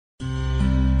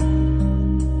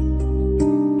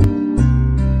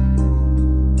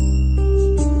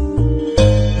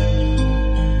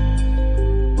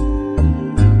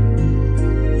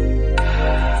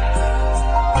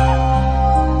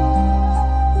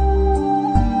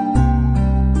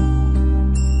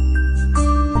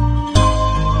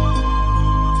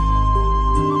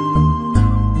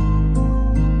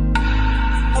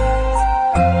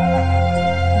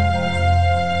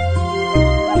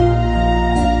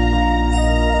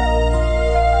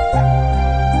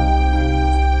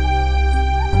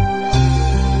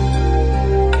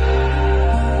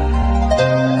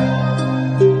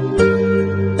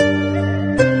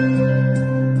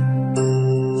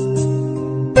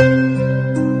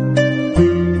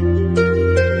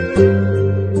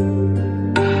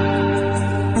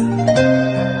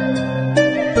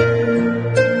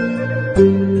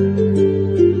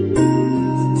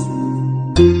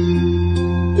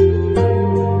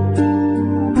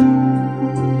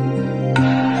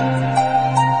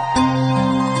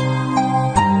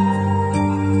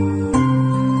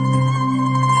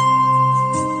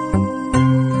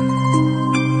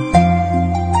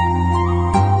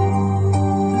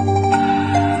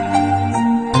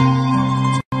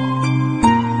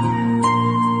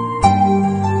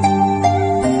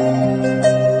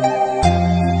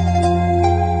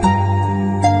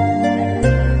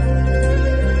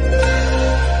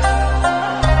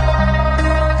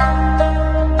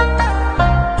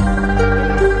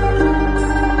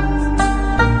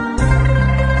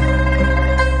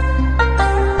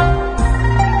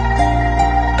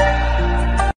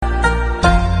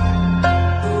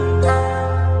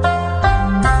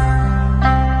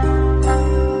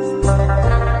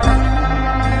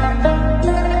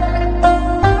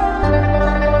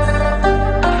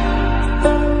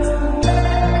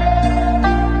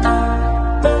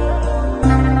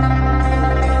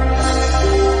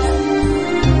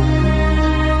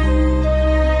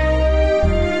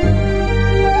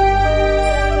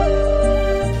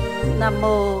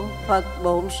Phật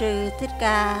Bổn Sư Thích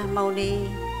Ca Mâu Ni.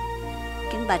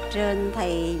 Kính bạch trên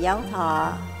thầy giáo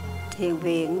thọ Thiền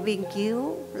viện Viên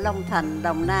Chiếu, Long Thành,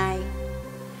 Đồng Nai.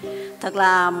 Thật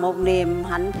là một niềm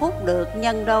hạnh phúc được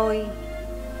nhân đôi.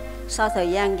 Sau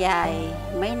thời gian dài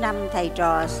mấy năm thầy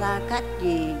trò xa cách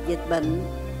vì dịch bệnh,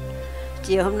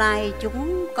 chiều hôm nay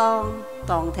chúng con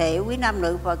toàn thể quý nam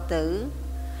nữ Phật tử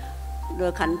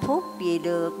được hạnh phúc vì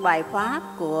được bài pháp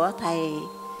của thầy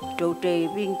trụ trì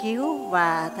Viên Chiếu,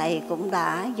 và thầy cũng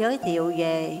đã giới thiệu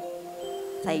về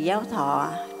thầy giáo thọ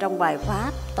trong bài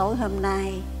pháp tối hôm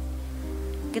nay.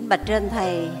 Kính bạch trên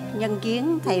thầy, nhân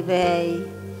kiến thầy về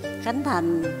khánh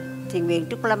thành thiền viện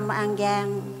Trúc Lâm An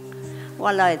Giang,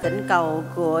 qua lời thỉnh cầu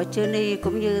của chư ni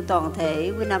cũng như toàn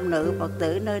thể quý nam nữ Phật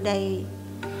tử nơi đây,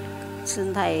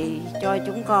 xin thầy cho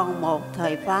chúng con một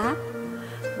thời pháp,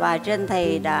 và trên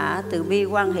thầy đã từ bi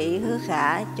quan hỷ hứa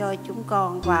khả cho chúng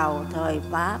con vào thời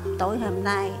pháp tối hôm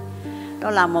nay.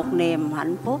 Đó là một niềm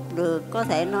hạnh phúc được có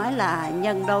thể nói là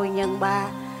nhân đôi nhân ba.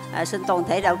 Xin toàn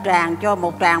thể đạo tràng cho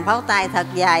một tràng pháo tay thật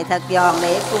dài thật giòn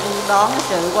để cung đón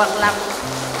sự quan lâm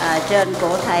trên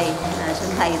của thầy. Xin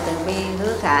thầy từ bi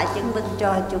hứa khả chứng minh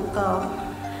cho chúng con.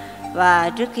 Và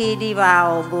trước khi đi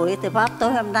vào buổi từ pháp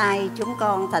tối hôm nay, chúng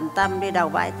con thành tâm đi đầu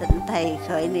bái thỉnh thầy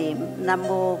khởi niệm Nam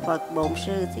Mô Phật Bổn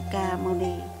Sư Thích Ca Mâu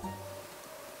Ni.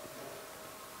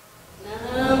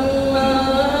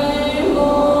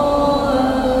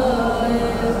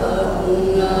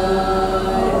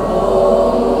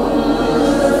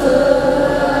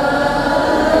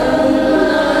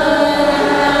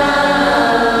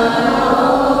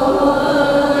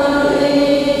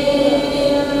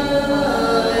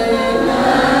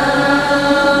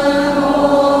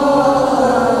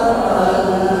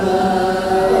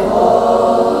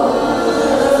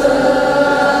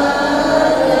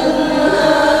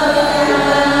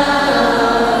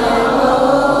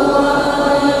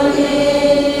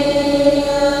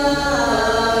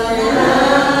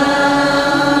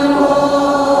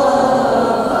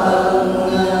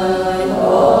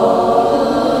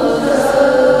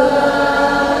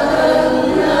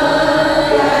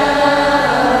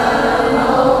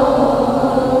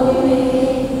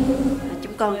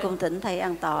 Thỉnh thầy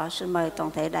an tọa. Xin mời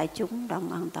toàn thể đại chúng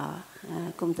đồng an tọa.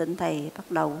 Cùng thỉnh thầy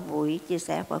bắt đầu buổi chia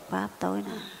sẻ Phật pháp tối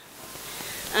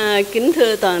nay. Kính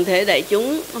thưa toàn thể đại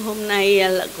chúng, hôm nay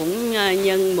là cũng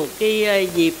nhân một cái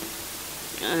dịp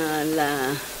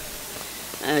là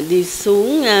đi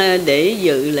xuống để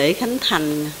dự lễ khánh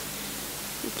thành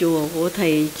chùa của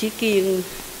thầy Chí Kiên,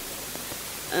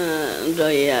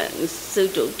 rồi sư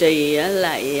trụ trì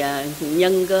lại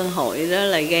nhân cơ hội đó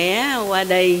là ghé qua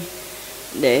đây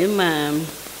để mà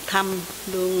thăm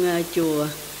luôn chùa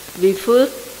Vi Phước,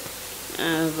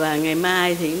 và ngày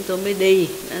mai thì chúng tôi mới đi,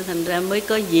 thành ra mới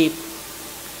có dịp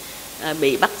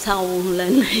bị bắt sâu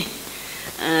lên này.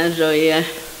 Rồi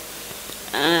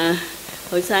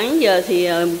hồi sáng giờ thì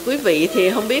quý vị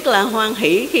thì không biết là hoan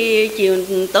hỷ khi chiều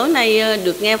tối nay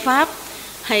được nghe pháp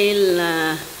hay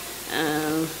là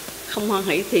không hoan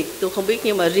hỷ thì tôi không biết,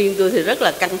 nhưng mà riêng tôi thì rất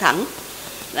là căng thẳng,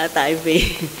 là tại vì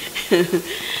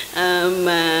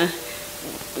mà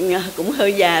cũng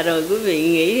hơi già rồi. Quý vị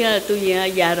nghĩ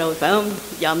tôi già rồi phải không?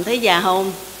 Dòm thấy già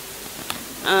không?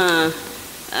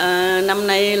 Năm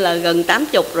nay là gần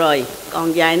 80 rồi,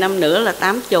 còn vài năm nữa là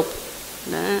 80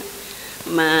 đó.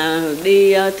 Mà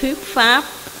đi thuyết pháp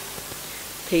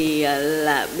thì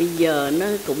là bây giờ nó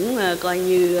cũng coi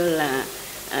như là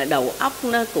đầu óc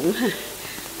nó cũng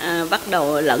bắt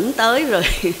đầu lẫn tới rồi.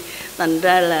 Thành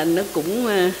ra là nó cũng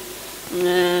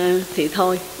thì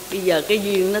thôi, bây giờ cái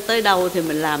duyên nó tới đâu thì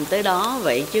mình làm tới đó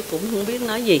vậy, chứ cũng không biết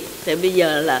nói gì. Thì bây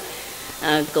giờ là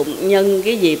cũng nhân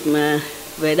cái dịp mà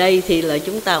về đây thì là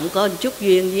chúng ta cũng có một chút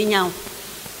duyên với nhau,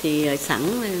 thì sẵn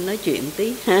nói chuyện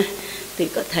tí ha. Thì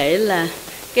có thể là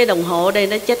cái đồng hồ ở đây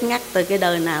nó chết ngắt từ cái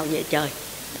đời nào vậy trời?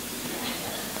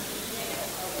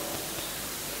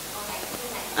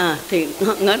 Thì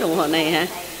ngớ đồng hồ này hả?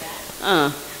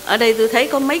 Ở đây tôi thấy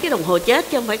có mấy cái đồng hồ chết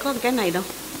chứ không phải có cái này đâu.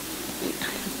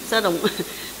 Sao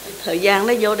thời gian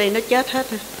nó vô đây nó chết hết.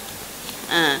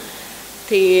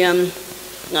 Thì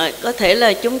có thể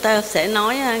là chúng ta sẽ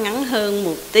nói ngắn hơn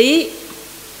một tí.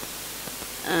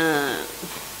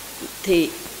 Thì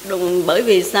bởi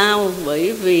vì sao?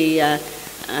 Bởi vì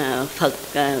Phật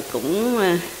cũng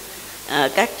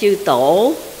các chư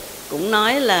tổ cũng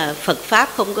nói là Phật pháp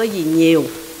không có gì nhiều.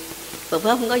 Phật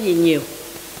pháp không có gì nhiều,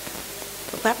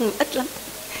 Phật pháp ít lắm.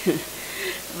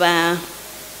 Và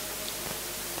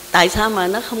tại sao mà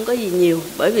nó không có gì nhiều?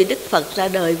 Bởi vì Đức Phật ra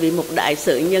đời vì một đại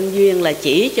sự nhân duyên là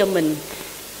chỉ cho mình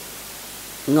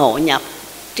ngộ nhập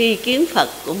tri kiến Phật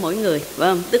của mỗi người, phải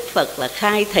không? Đức Phật là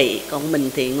khai thị, còn mình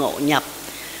thì ngộ nhập.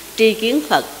 tri kiến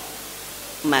Phật,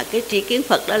 mà cái tri kiến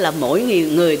Phật đó là mỗi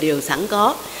người đều sẵn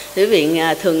có. Quý vị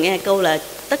thường nghe câu là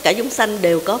tất cả chúng sanh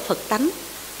đều có Phật tánh,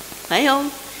 phải không?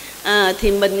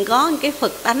 Thì mình có một cái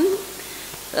Phật tánh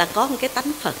là có một cái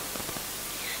tánh Phật.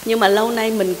 Nhưng mà lâu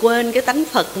nay mình quên cái tánh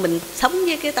Phật, mình sống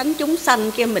với cái tánh chúng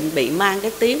sanh, cái mình bị mang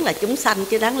cái tiếng là chúng sanh,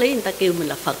 chứ đáng lý người ta kêu mình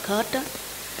là Phật hết đó.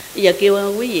 Bây giờ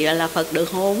kêu quý vị là Phật được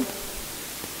không?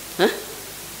 Hả?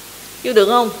 Kêu được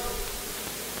không?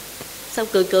 Sao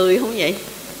cười cười không vậy?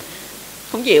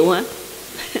 Không chịu hả?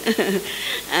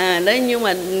 Đấy, nhưng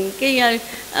mà cái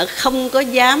không có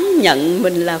dám nhận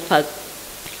mình là Phật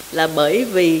là bởi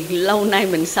vì lâu nay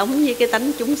mình sống với cái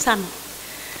tánh chúng sanh,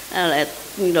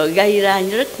 rồi gây ra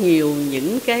rất nhiều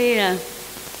những cái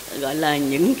gọi là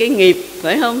những cái nghiệp,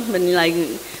 phải không? Mình lại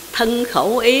thân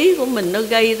khẩu ý của mình nó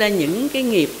gây ra những cái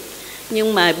nghiệp.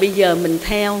 Nhưng mà bây giờ mình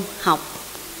theo học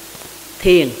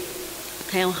thiền,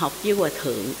 theo học với Hòa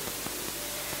Thượng,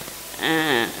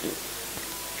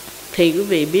 thì quý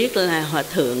vị biết là Hòa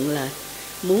Thượng là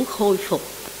muốn khôi phục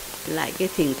lại cái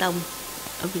thiền tông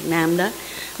ở Việt Nam đó.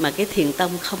 Mà cái thiền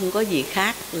tông không có gì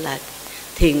khác là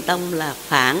thiền tông là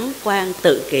phản quan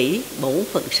tự kỷ bổn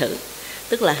phận sự.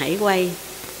 Tức là hãy quay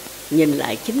nhìn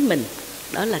lại chính mình,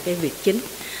 đó là cái việc chính.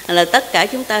 Là tất cả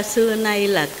chúng ta xưa nay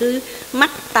là cứ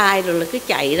mắt tai rồi là cứ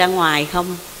chạy ra ngoài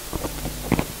không?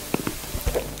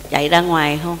 Chạy ra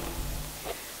ngoài không?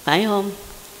 Phải không?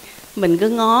 Mình cứ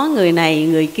ngó người này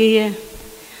người kia,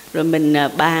 rồi mình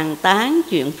bàn tán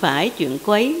chuyện phải chuyện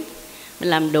quấy, mình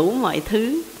làm đủ mọi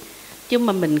thứ, chứ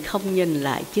mà mình không nhìn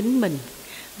lại chính mình.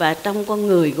 Và trong con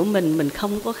người của mình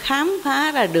không có khám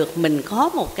phá ra được mình có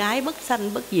một cái bất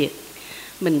sanh bất diệt.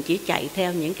 Mình chỉ chạy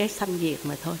theo những cái sanh diệt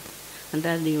mà thôi. Thành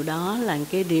ra điều đó là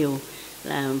cái điều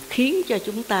là khiến cho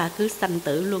chúng ta cứ sanh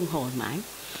tử luân hồi mãi.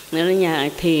 Nên nhà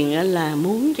thiền là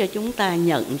muốn cho chúng ta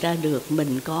nhận ra được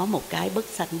mình có một cái bất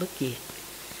sanh bất diệt.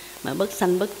 Mà bất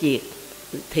sanh bất diệt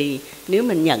thì nếu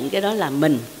mình nhận cái đó là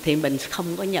mình, thì mình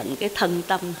không có nhận cái thân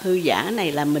tâm hư giả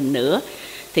này là mình nữa.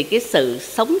 Thì cái sự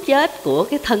sống chết của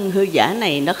cái thân hư giả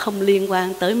này nó không liên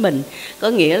quan tới mình. Có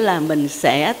nghĩa là mình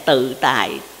sẽ tự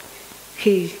tại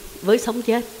khi với sống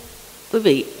chết. Quý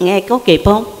vị nghe có kịp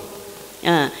không?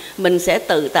 Mình sẽ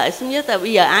tự tại sống chết.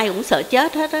 Bây giờ ai cũng sợ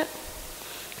chết hết á.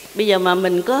 Bây giờ mà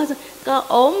mình có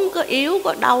ốm, có yếu,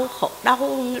 có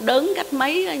đau đớn cách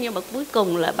mấy, nhưng mà cuối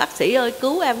cùng là bác sĩ ơi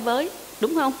cứu em với,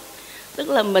 đúng không? Tức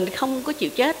là mình không có chịu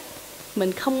chết,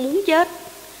 mình không muốn chết.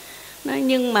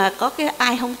 Nhưng mà có cái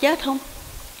ai không chết không?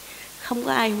 Không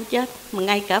có ai không chết. Mà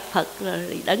ngay cả Phật là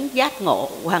đấng giác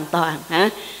ngộ hoàn toàn hả?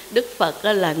 Đức Phật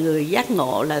là người giác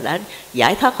ngộ, là đã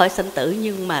giải thoát khỏi sanh tử.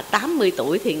 Nhưng mà 80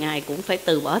 tuổi thì Ngài cũng phải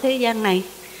từ bỏ thế gian này.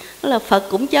 Đó là Phật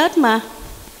cũng chết mà,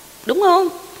 đúng không?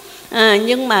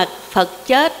 Nhưng mà Phật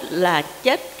chết là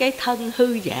chết cái thân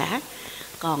hư giả,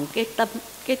 còn cái tâm,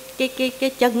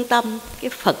 cái chân tâm, cái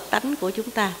Phật tánh của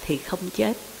chúng ta thì không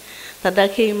chết. Thật ra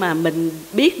khi mà mình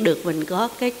biết được mình có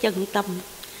cái chân tâm,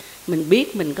 mình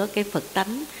biết mình có cái Phật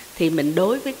tánh, thì mình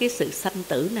đối với cái sự sanh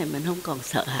tử này mình không còn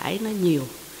sợ hãi nó nhiều.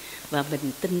 Và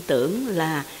mình tin tưởng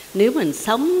là nếu mình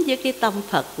sống với cái tâm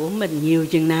Phật của mình nhiều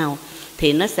chừng nào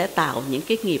thì nó sẽ tạo những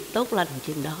cái nghiệp tốt lành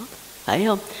chừng đó, phải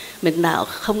không? Mình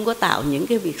không có tạo những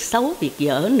cái việc xấu, việc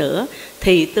dở nữa,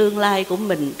 thì tương lai của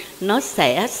mình nó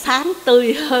sẽ sáng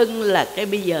tươi hơn là cái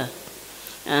bây giờ.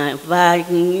 Và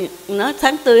nó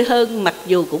sáng tươi hơn, mặc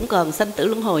dù cũng còn sanh tử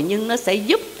luân hồi, nhưng nó sẽ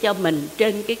giúp cho mình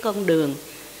trên cái con đường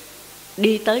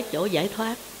đi tới chỗ giải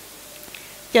thoát.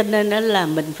 Cho nên đó là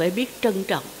mình phải biết trân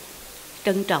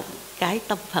trọng cái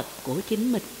tâm Phật của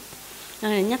chính mình.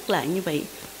 Nhắc lại như vậy.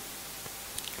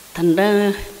 Thành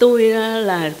ra tôi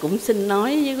là cũng xin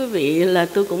nói với quý vị là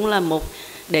tôi cũng là một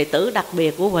đệ tử đặc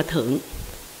biệt của Hòa Thượng.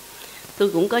 Tôi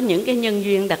cũng có những cái nhân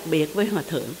duyên đặc biệt với Hòa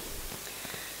Thượng.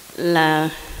 Là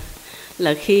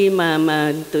khi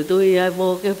mà tụi tôi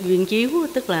vô cái Viên Chiếu,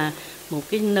 tức là một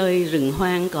cái nơi rừng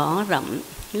hoang cỏ rậm.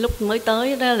 Lúc mới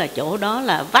tới đó là chỗ đó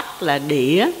là vách, là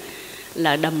đĩa,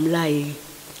 là đầm lầy,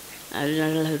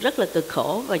 là rất là cực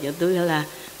khổ. Và tụi tôi là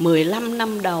 15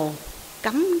 năm đầu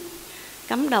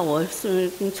cắm đầu ở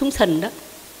xuống sình đó,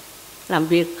 làm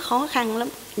việc khó khăn lắm.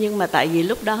 Nhưng mà tại vì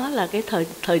lúc đó là cái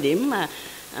thời điểm mà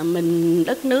mình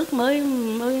đất nước mới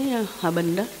hòa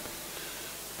bình đó,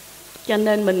 cho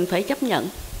nên mình phải chấp nhận.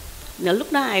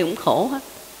 Lúc đó ai cũng khổ hết,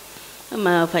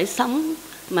 mà phải sống.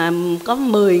 Mà có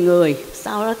 10 người,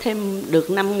 sau đó thêm được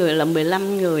 5 người là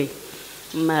 15 người.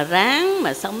 Mà ráng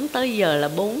mà sống tới giờ là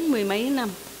 40 mấy năm.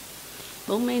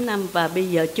 Và bây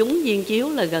giờ chúng Viên Chiếu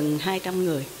là gần 200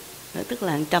 người, tức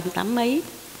là 180 mấy.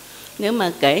 Nếu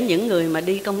mà kể những người mà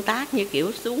đi công tác như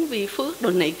kiểu xuống Vi Phước đồ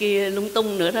này kia lung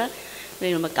tung nữa đó,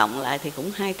 nên mà cộng lại thì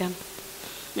cũng 200.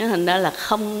 Nên thành ra là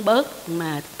không bớt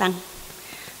mà tăng.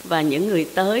 Và những người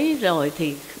tới rồi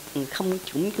thì không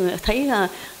cũng thấy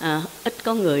ít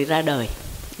có người ra đời.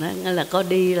 Đó, nghĩa là có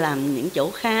đi làm những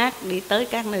chỗ khác, đi tới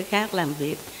các nơi khác làm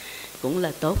việc cũng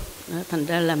là tốt. Đó, thành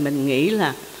ra là mình nghĩ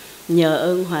là nhờ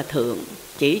ơn Hòa Thượng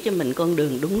chỉ cho mình con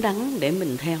đường đúng đắn để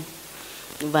mình theo.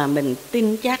 Và mình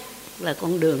tin chắc là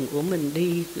con đường của mình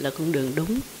đi là con đường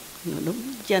đúng.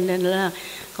 Cho nên là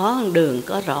có con đường,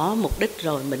 có rõ mục đích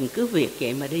rồi, mình cứ việc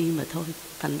vậy mà đi mà thôi.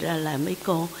 Thành ra là mấy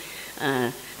cô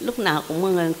lúc nào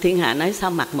cũng, thiên hạ nói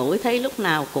sao mặt mũi thấy lúc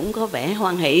nào cũng có vẻ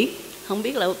hoan hỷ. Không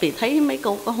biết là vì thấy mấy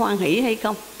cô có hoan hỷ hay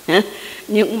không.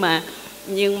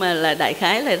 Nhưng mà là đại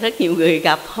khái là rất nhiều người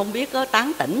gặp không biết có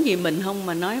tán tỉnh gì mình không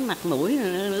mà nói mặt mũi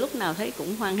lúc nào thấy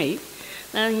cũng hoan hỷ.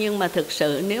 Nhưng mà thực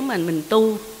sự nếu mà mình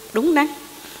tu đúng đắn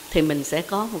thì mình sẽ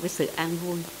có một cái sự an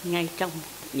vui ngay trong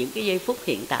những cái giây phút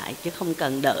hiện tại, chứ không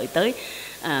cần đợi tới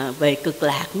về cực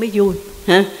lạc mới vui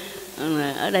ha.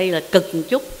 Ở đây là cực một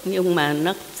chút nhưng mà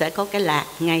nó sẽ có cái lạc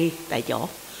ngay tại chỗ.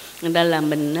 Nên là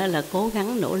mình là cố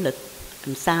gắng nỗ lực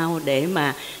làm sao để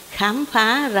mà khám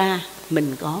phá ra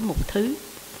mình có một thứ.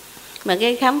 Mà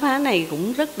cái khám phá này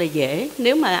cũng rất là dễ.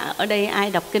 Nếu mà ở đây ai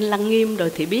đọc Kinh Lăng Nghiêm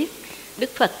rồi thì biết Đức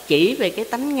Phật chỉ về cái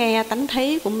tánh nghe, tánh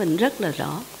thấy của mình rất là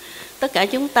rõ. Tất cả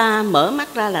chúng ta mở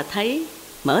mắt ra là thấy,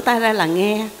 mở tai ra là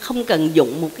nghe, không cần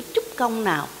dụng một cái chút công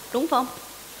nào, đúng không?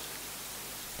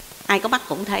 Ai có mắt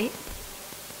cũng thấy,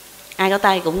 ai có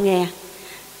tai cũng nghe.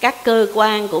 Các cơ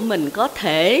quan của mình có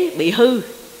thể bị hư,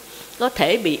 có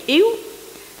thể bị yếu,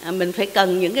 mình phải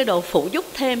cần những cái đồ phụ giúp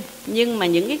thêm. Nhưng mà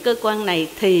những cái cơ quan này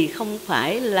thì không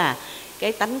phải là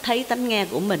cái tánh thấy, tánh nghe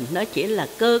của mình. Nó chỉ là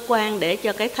cơ quan để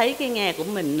cho cái thấy, cái nghe của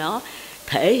mình nó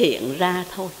thể hiện ra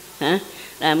thôi.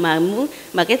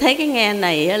 Mà cái thấy, cái nghe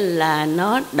này là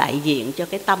nó đại diện cho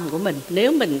cái tâm của mình.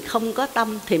 Nếu mình không có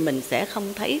tâm thì mình sẽ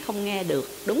không thấy, không nghe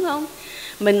được, đúng không?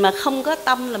 Mình mà không có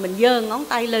tâm là mình giơ ngón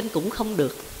tay lên cũng không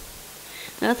được.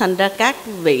 Nó thành ra các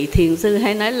vị thiền sư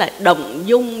hay nói là động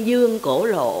dung dương cổ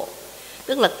lộ.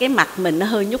 Tức là cái mặt mình nó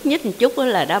hơi nhúc nhích một chút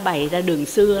là đã bày ra đường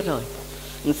xưa rồi.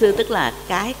 Đường xưa tức là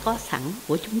cái có sẵn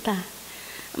của chúng ta,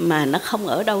 mà nó không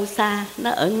ở đâu xa,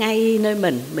 nó ở ngay nơi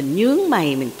mình nhướng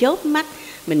mày, mình chớp mắt,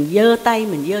 mình giơ tay,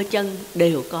 mình giơ chân,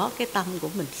 đều có cái tâm của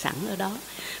mình sẵn ở đó.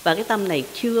 Và cái tâm này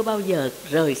chưa bao giờ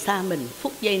rời xa mình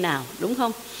phút giây nào, đúng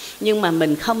không? Nhưng mà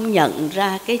mình không nhận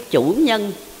ra cái chủ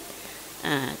nhân,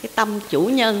 cái tâm chủ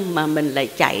nhân, mà mình lại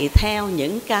chạy theo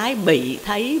những cái bị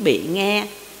thấy, bị nghe.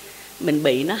 Mình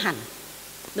bị nó hành,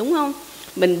 đúng không?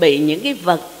 Mình bị những cái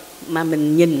vật mà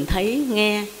mình nhìn thấy,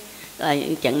 nghe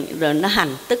rồi nó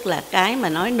hành. Tức là cái mà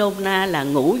nói nôm na là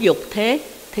ngũ dục thế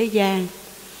gian.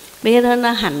 Bây giờ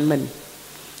nó hành mình.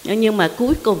 Nhưng mà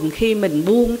cuối cùng khi mình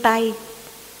buông tay,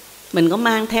 mình có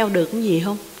mang theo được cái gì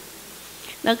không?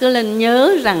 Nó cứ nên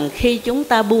nhớ rằng khi chúng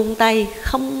ta buông tay,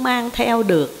 không mang theo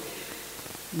được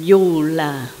dù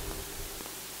là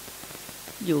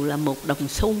một đồng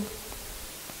xu,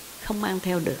 không mang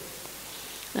theo được.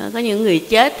 Đó, có những người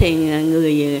chết thì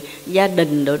người gia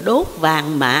đình rồi đốt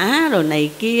vàng mã rồi này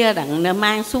kia đặng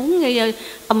mang xuống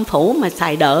âm phủ mà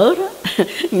xài đỡ đó.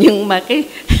 Nhưng mà cái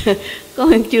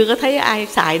con chưa có thấy ai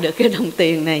xài được cái đồng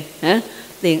tiền này,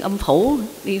 tiền âm phủ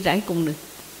đi rải cùng được.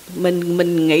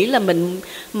 Mình nghĩ là mình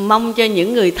mong cho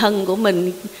những người thân của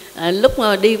mình lúc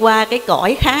mà đi qua cái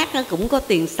cõi khác cũng có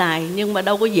tiền xài, nhưng mà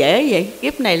đâu có dễ vậy.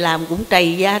 Kiếp này làm cũng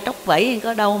trầy da tróc vẫy,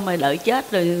 có đâu mà đợi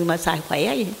chết rồi mà xài khỏe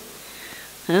vậy.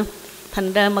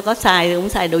 Thành ra mà có xài thì cũng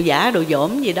xài đồ giả, đồ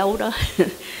dỗm gì đâu đó.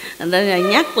 Thành ra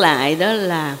nhắc lại đó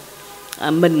là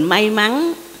mình may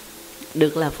mắn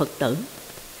được là Phật tử,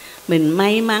 mình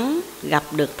may mắn gặp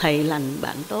được thầy lành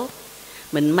bạn tốt,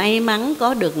 mình may mắn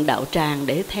có được đạo tràng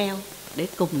để theo, để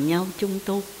cùng nhau chung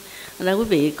tu. Ra quý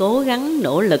vị cố gắng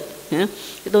nỗ lực.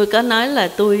 Tôi có nói là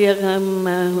tôi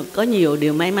có nhiều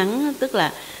điều may mắn. Tức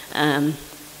là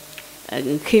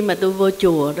khi mà tôi vô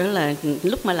chùa đó là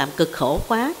lúc mà làm cực khổ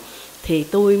quá, thì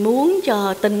tôi muốn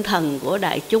cho tinh thần của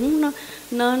đại chúng nó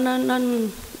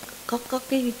có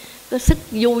cái sức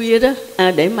vui đó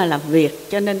để mà làm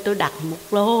việc. Cho nên tôi đặt một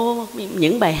lô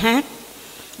những bài hát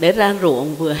để ra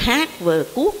ruộng, vừa hát vừa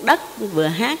cuốc đất, vừa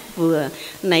hát vừa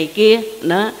này kia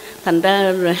đó. Thành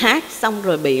ra rồi hát xong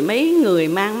rồi bị mấy người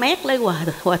mang mét lấy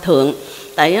hòa thượng,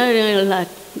 tại là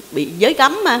bị giới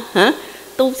cấm mà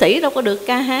tu sĩ đâu có được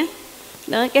ca hát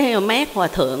đó. Cái mét hòa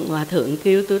thượng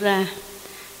kêu tôi ra,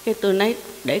 cái tôi nói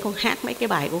để con hát mấy cái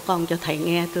bài của con cho thầy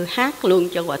nghe. Tôi hát luôn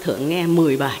cho hòa thượng nghe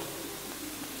 10 bài,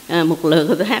 một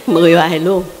lượt tôi hát 10 bài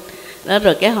luôn đó.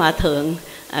 Rồi cái hòa thượng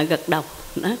gật đầu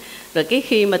đó. Rồi cái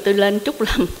khi mà tôi lên Trúc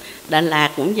Lâm Đà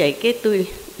Lạt cũng vậy, cái tôi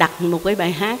đặt một cái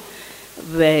bài hát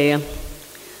về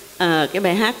Cái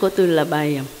bài hát của tôi là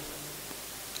bài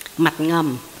Mạch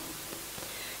Ngầm.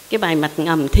 Cái bài Mạch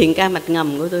Ngầm, thiền ca Mạch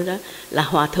Ngầm của tôi đó là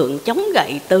hòa thượng chống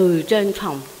gậy từ trên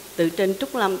phòng, từ trên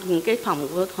Trúc Lâm, cái phòng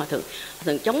của hòa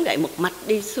thượng chống gậy một mạch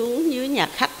đi xuống dưới nhà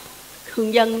khách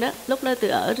hương dân đó. Lúc đó tôi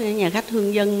ở nhà khách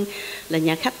hương dân là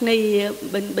nhà khách Ni,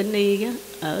 bên Ni đó,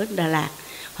 ở Đà Lạt.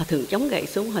 Hòa thượng chống gậy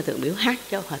xuống, hòa thượng biểu hát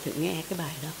cho hòa thượng nghe cái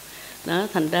bài đó. Đó,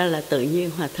 thành ra là tự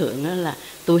nhiên hòa thượng đó là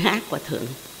tôi hát, hòa thượng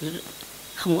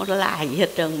không có la gì hết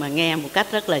trơn mà nghe một cách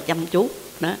rất là chăm chú.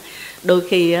 Đó, đôi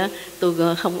khi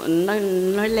tôi không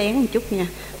nói lén một chút nha,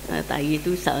 tại vì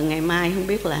tôi sợ ngày mai không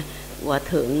biết là hòa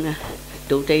thượng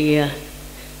trụ trì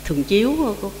Thường Chiếu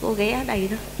có ghé đây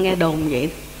đó, nghe đồn vậy.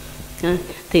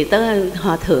 Thì tới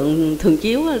hòa thượng Thường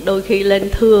Chiếu đôi khi lên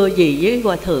thưa gì với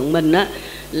hòa thượng mình á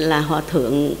là hòa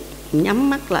thượng nhắm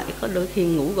mắt lại, có đôi khi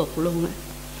ngủ gục luôn á.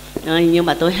 Nhưng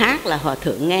mà tôi hát là hòa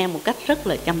thượng nghe một cách rất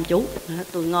là chăm chú,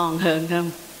 tôi ngon hơn không?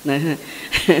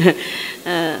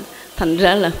 Thành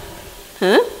ra là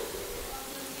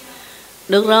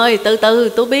được rồi, từ từ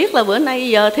tôi biết là bữa nay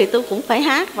giờ thì tôi cũng phải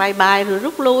hát vài bài rồi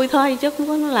rút lui thôi chứ không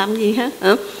có làm gì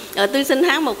hết. Tôi xin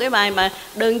hát một cái bài mà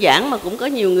đơn giản mà cũng có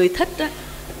nhiều người thích đó.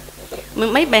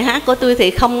 Mấy bài hát của tôi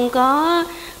thì không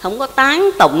có tán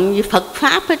tụng gì Phật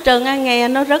Pháp hết trơn á, nghe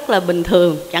nó rất là bình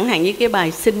thường. Chẳng hạn như cái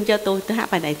bài Xin Cho Tôi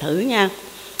hát bài này thử nha.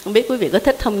 Không biết quý vị có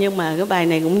thích không, nhưng mà cái bài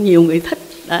này cũng nhiều người thích.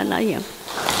 Đó, nói vậy.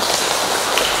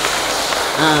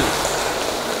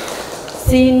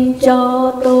 Xin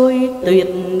cho tôi tuyệt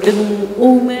đừng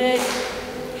u mê,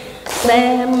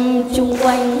 xem chung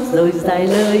quanh rồi dài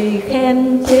lời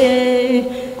khen chê.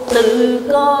 Tự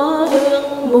có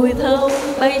hương mùi thơm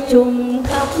bay trùm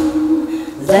khắp,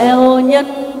 gieo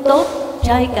nhân tốt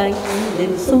trái cành lên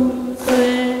sum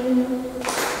xuê.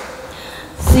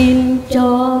 Xin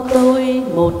cho tôi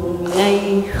một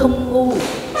ngày không ngu,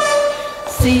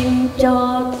 xin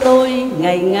cho tôi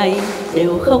ngày ngày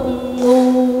đều không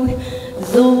ngu.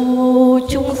 Dù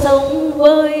chung sống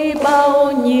với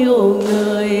bao nhiêu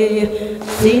người,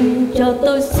 xin cho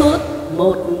tôi suốt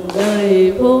một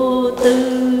đời vô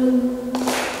tư.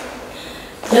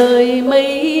 Đời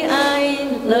mấy ai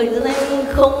lời danh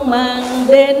không mang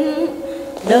đến,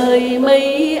 đời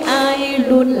mấy ai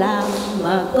luôn làm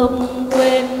mà không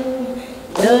quên.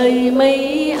 Đời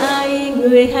mấy ai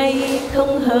người hay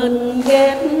không hờn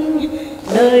ghét,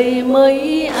 đời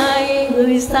mấy ai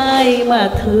người sai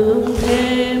mà thương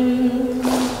thêm.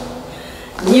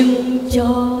 Nhưng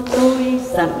cho tôi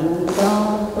dặn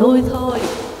dò tôi thôi,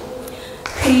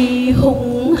 khi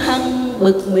hung hăng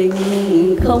bực mình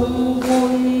không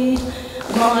vui.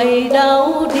 Mọi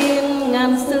đau điên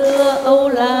ngàn xưa âu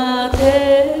là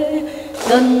thế,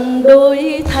 cần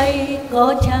đổi thay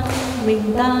có chăng mình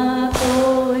ta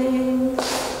thôi.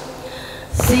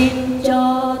 Xin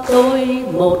cho tôi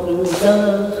một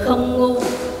giờ không ngu,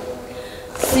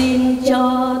 xin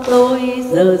cho tôi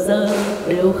giờ giờ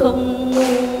đều không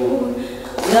ngu.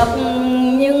 Gặp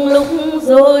những lúc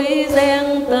rối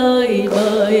ren tơi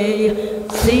bời,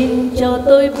 xin cho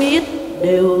tôi biết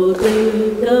đều từ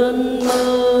cơn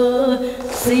mơ.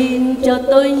 Xin cho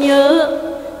tôi nhớ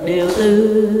đều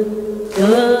từ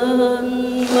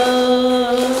cơn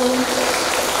mơ.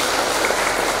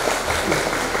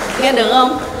 Nghe được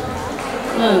không?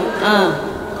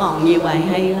 Còn nhiều bài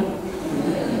hay lắm.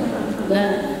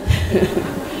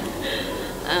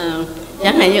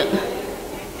 Chẳng hạn như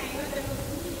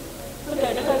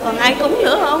còn ai cúng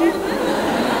nữa không?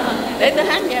 Để tôi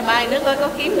hát vài bài nữa coi có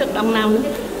kiếm được đồng nào nữa.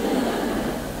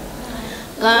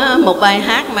 Có một bài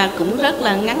hát mà cũng rất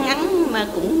là ngắn mà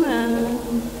cũng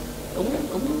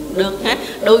được hát.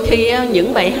 Đôi khi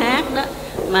những bài hát đó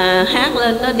mà hát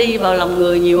lên nó đi vào lòng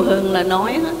người nhiều hơn là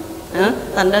nói đó.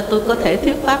 Thành ra tôi có thể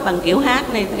thuyết pháp bằng kiểu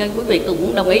hát này, quý vị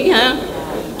cũng đồng ý ha.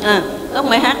 Có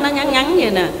bài hát nó ngắn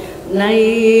vậy nè. Này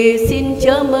xin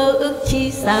chớ mơ ước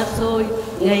chi xa xôi,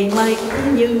 ngày mai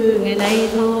cũng như ngày nay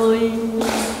thôi.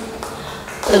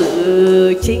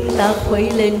 Tự chính ta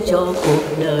khuấy lên cho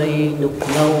cuộc đời đục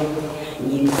ngầu,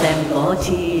 nhìn xem có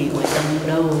chi ngoài tâm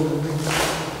đâu.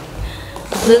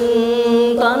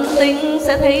 Dừng toán tính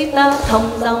sẽ thấy ta thông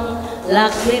dong,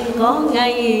 lạc lên có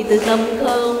ngay từ tâm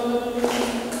không.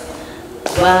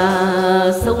 Và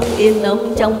sống yên ấm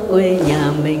trong quê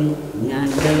nhà mình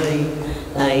ngàn đời.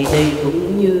 Tại đây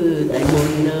cũng như tại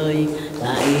muôn nơi,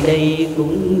 tại đây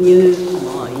cũng như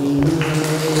mọi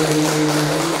nơi.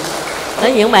 Đó,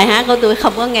 những bài hát của tôi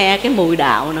không có nghe cái mùi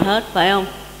đạo nào hết, phải không?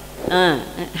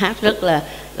 Hát rất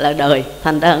là đời,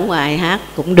 thành ra ở ngoài hát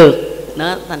cũng được.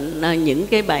 Đó, thành những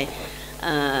cái bài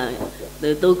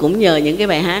tôi cũng nhờ những cái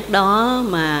bài hát đó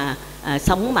mà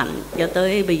sống mạnh cho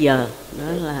tới bây giờ. Đó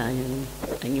là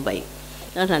như vậy.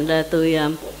 Đó, thành ra tôi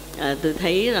tôi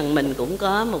thấy rằng mình cũng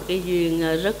có một cái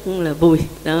duyên rất là vui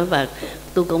đó, và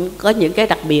tôi cũng có những cái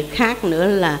đặc biệt khác nữa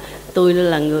là tôi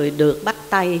là người được bắt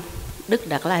tay Đức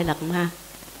Đạt Lai Lạt Ma.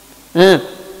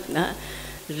 Đó.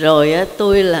 Rồi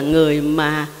tôi là người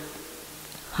mà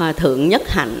Hòa Thượng Nhất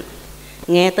Hạnh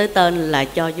nghe tới tên là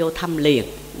cho vô thăm liền.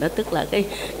 Đó, tức là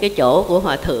cái chỗ của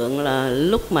Hòa Thượng là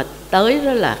lúc mà tới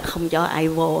đó là không cho ai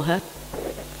vô hết.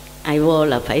 Ai vô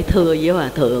là phải thưa với Hòa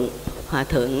Thượng. Hòa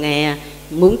Thượng nghe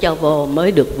muốn cho vô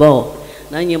mới được vô.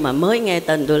 Đó, nhưng mà mới nghe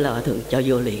tên tôi là Hòa Thượng cho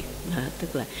vô liền. Đó,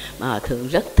 tức là mà Hòa Thượng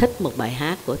rất thích một bài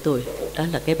hát của tôi, đó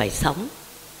là cái bài Sống.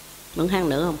 Muốn hát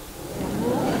nữa không?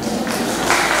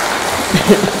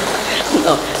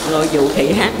 Ngồi dụ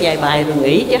thị hát vài bài rồi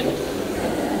nghỉ chứ.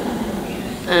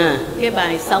 Cái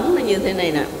bài Sống nó như thế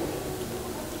này nè.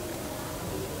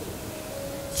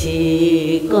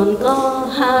 Chỉ còn có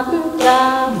hát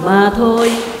ca mà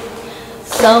thôi,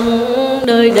 sống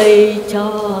nơi đây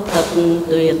cho thật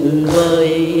tuyệt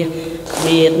vời.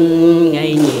 Biết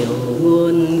ngày nhiều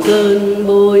nguồn cơn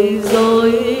bối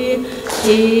rối,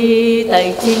 chỉ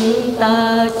tại chính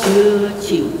ta chưa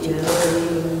chịu chờ.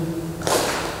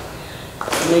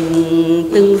 Mình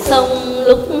từng sống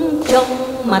lúc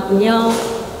trong mặt nhau,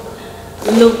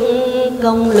 lúc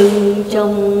cong lưng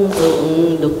trong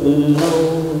ruộng đục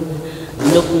ngầu,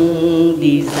 lúc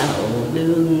đi dạo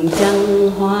đường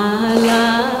trăng hoa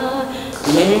lá,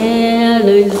 nghe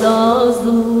lời gió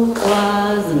du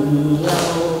qua rừng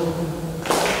lau.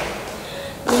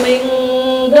 Mình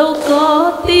đâu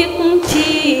có tiếc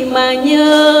chi mà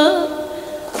nhớ,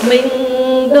 mình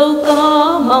đâu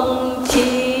có mong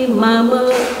chi mà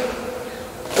mơ.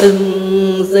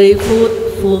 Từng giây phút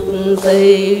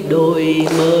giây đổi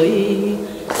mới,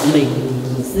 mình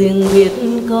riêng biết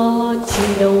có chi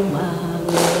đâu mà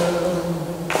ngờ.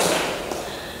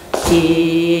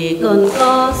 Chỉ còn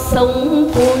có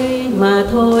sống vui mà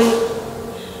thôi,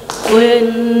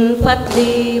 quên phát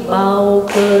đi bao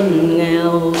cơn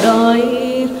nghèo đói.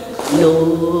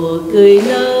 Nụ cười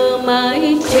nở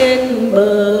mãi trên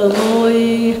bờ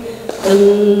môi,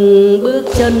 từng bước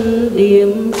chân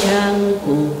điềm trang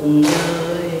cuộc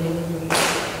đời.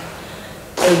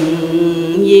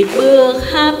 Từng nhịp bước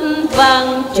hát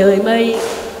vang trời mây,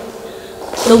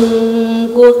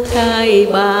 tung quốc khai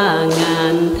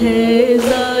 3000 thế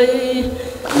giới.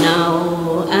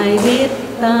 Nào ai biết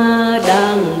ta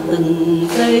đang từng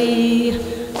giây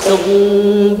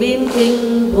tụng biến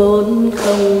kinh vốn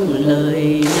không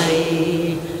lời này,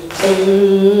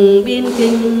 tụng biến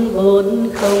kinh vốn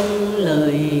không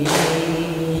lời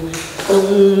này,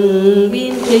 tụng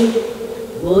biến kinh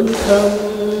vốn không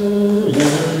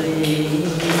lời.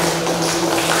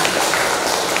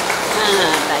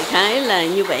 Đại khái là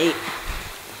như vậy.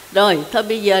 Rồi thôi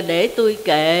bây giờ để tôi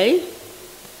kể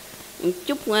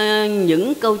chút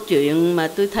những câu chuyện mà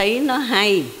tôi thấy nó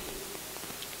hay,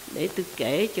 để tôi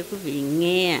kể cho quý vị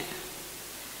nghe.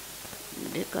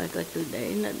 Để coi tôi để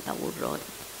nó đâu rồi.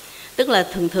 Tức là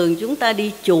thường chúng ta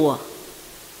đi chùa,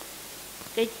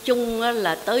 cái chung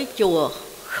là tới chùa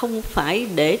không phải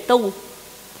để tu,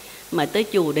 mà tới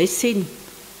chùa để xin.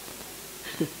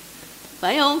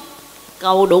 Phải không?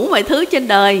 Cầu đủ mọi thứ trên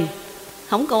đời,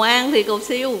 không cầu an thì cầu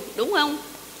siêu, đúng không?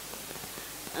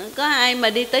 Có ai mà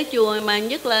đi tới chùa mà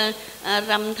nhất là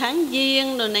rằm tháng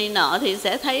giêng rồi này nọ thì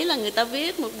sẽ thấy là người ta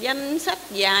viết một danh sách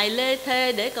dài lê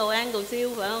thê để cầu an cầu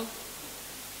siêu, phải không?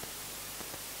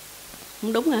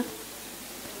 Không đúng hả?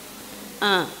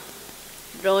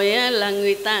 Rồi là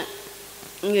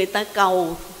người ta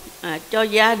cầu cho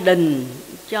gia đình,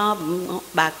 cho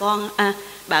bà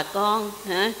con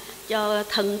hả, cho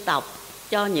thân tộc,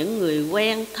 cho những người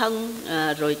quen thân,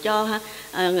 rồi cho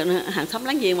hàng xóm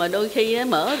láng giềng, mà đôi khi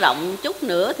mở rộng chút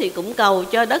nữa thì cũng cầu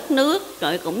cho đất nước,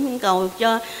 rồi cũng cầu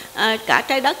cho cả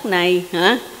trái đất này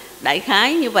hả, đại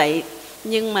khái như vậy.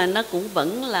 Nhưng mà nó cũng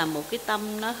vẫn là một cái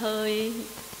tâm nó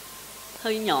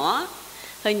hơi nhỏ.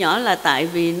 Hơi nhỏ là tại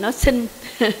vì nó sinh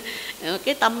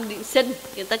cái tâm sinh,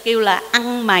 người ta kêu là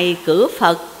ăn mày cửa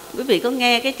Phật. Quý vị có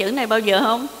nghe cái chữ này bao giờ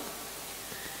không?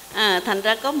 Thành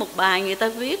ra có một bài người ta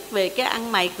viết về cái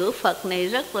ăn mày cửa Phật này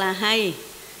rất là hay.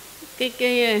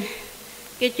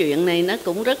 Cái chuyện này nó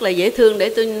cũng rất là dễ thương,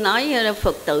 để tôi nói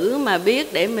Phật tử mà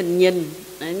biết để mình nhìn,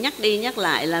 nhắc đi nhắc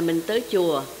lại là mình tới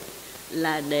chùa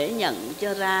là để nhận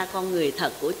cho ra con người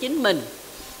thật của chính mình,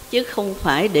 chứ không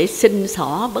phải để xin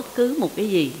xỏ bất cứ một cái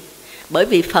gì. Bởi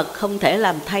vì Phật không thể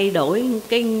làm thay đổi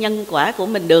cái nhân quả của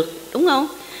mình được, đúng không?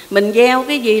 Mình gieo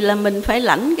cái gì là mình phải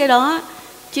lãnh cái đó,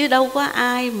 chứ đâu có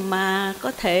ai mà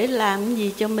có thể làm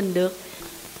gì cho mình được.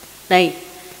 Đây,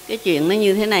 cái chuyện nó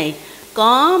như thế này.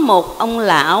 Có một ông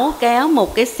lão kéo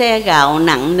một cái xe gạo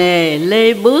nặng nề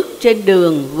lê bước trên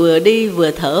đường, vừa đi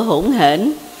vừa thở hổn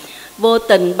hển. Vô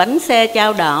tình bánh xe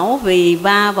chao đảo vì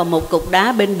va vào một cục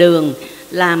đá bên đường,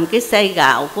 làm cái xe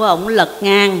gạo của ông lật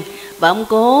ngang. Và ông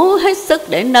cố hết sức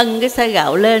để nâng cái xe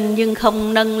gạo lên nhưng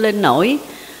không nâng lên nổi.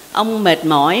 Ông mệt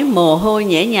mỏi, mồ hôi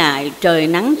nhễ nhại, trời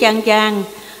nắng chang chang.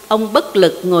 Ông bất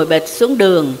lực ngồi bệt xuống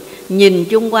đường. Nhìn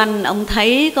chung quanh ông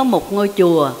thấy có một ngôi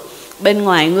chùa. Bên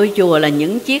ngoài ngôi chùa là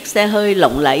những chiếc xe hơi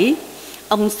lộng lẫy.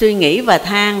 Ông suy nghĩ và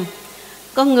than: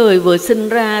 có người vừa sinh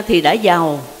ra thì đã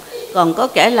giàu, còn có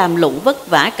kẻ làm lụng vất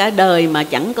vả cả đời mà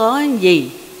chẳng có gì.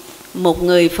 Một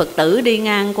người Phật tử đi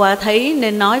ngang qua thấy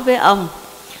nên nói với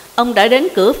ông đã đến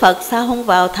cửa Phật sao không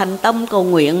vào thành tâm cầu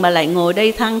nguyện mà lại ngồi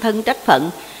đây than thân trách phận.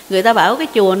 Người ta bảo cái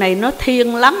chùa này nó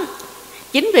thiêng lắm.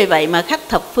 Chính vì vậy mà khách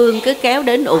thập phương cứ kéo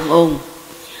đến ùn ùn.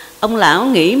 Ông lão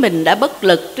nghĩ mình đã bất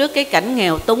lực trước cái cảnh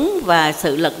nghèo túng và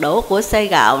sự lật đổ của xe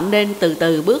gạo, nên từ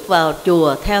từ bước vào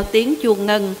chùa theo tiếng chuông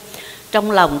ngân.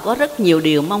 Trong lòng có rất nhiều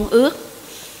điều mong ước.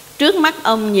 Trước mắt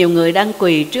ông nhiều người đang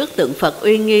quỳ trước tượng Phật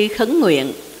uy nghi khấn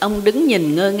nguyện. Ông đứng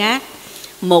nhìn ngơ ngác.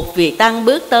 Một vị tăng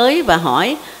bước tới và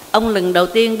hỏi: ông lần đầu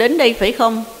tiên đến đây phải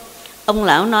không? Ông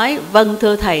lão nói: vâng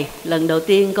thưa thầy, lần đầu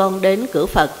tiên con đến cửa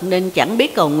Phật nên chẳng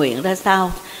biết cầu nguyện ra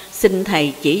sao, xin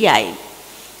thầy chỉ dạy.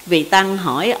 Vị tăng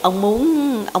hỏi: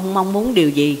 ông mong muốn điều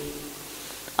gì?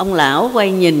 Ông lão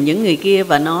quay nhìn những người kia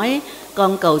và nói: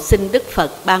 con cầu xin Đức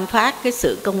Phật ban phát cái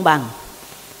sự công bằng.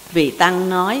 Vị tăng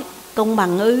nói: công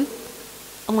bằng ư?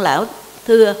 Ông lão: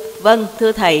 vâng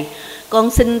thưa thầy,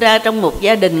 con sinh ra trong một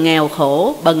gia đình nghèo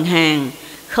khổ, bần hàn,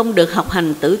 không được học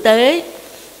hành tử tế.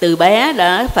 Từ bé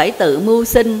đã phải tự mưu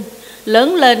sinh,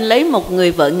 lớn lên lấy một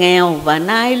người vợ nghèo và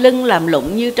nai lưng làm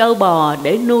lụng như trâu bò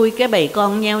để nuôi cái bầy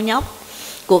con nheo nhóc.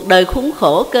 Cuộc đời khốn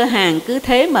khổ cơ hàn cứ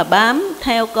thế mà bám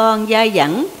theo con dai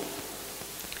dẳng.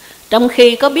 Trong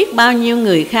khi có biết bao nhiêu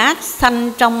người khác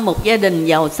sanh trong một gia đình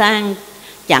giàu sang,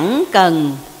 chẳng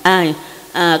cần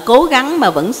cố gắng mà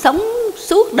vẫn sống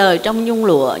suốt đời trong nhung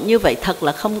lụa. Như vậy thật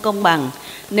là không công bằng.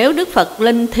 Nếu Đức Phật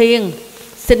linh thiêng,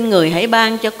 xin người hãy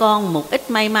ban cho con một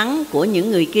ít may mắn của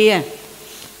những người kia.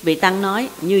 Vị tăng nói: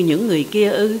 như những người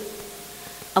kia ư?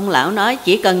 Ông lão nói: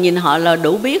 chỉ cần nhìn họ là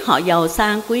đủ biết họ giàu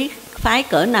sang quý phái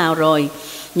cỡ nào rồi.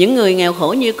 Những người nghèo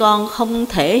khổ như con không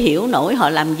thể hiểu nổi họ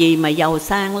làm gì mà giàu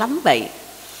sang lắm vậy.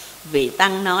 Vị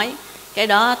tăng nói: cái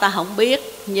đó ta không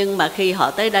biết, nhưng mà khi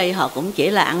họ tới đây họ cũng chỉ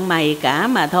là ăn mày cả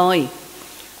mà thôi.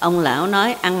 Ông lão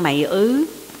nói: ăn mày ư?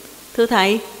 Thưa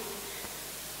thầy.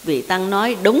 Vị tăng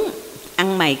nói: đúng,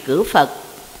 ăn mày cửa Phật.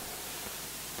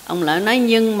 Ông lão nói: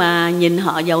 nhưng mà nhìn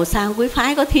họ giàu sang quý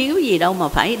phái có thiếu gì đâu mà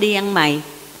phải đi ăn mày.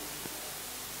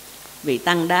 Vị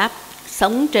tăng đáp: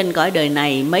 sống trên cõi đời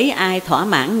này mấy ai thỏa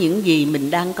mãn những gì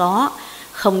mình đang có.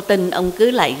 Không tin ông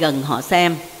cứ lại gần họ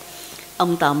xem.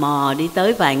 Ông tò mò đi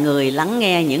tới vài người lắng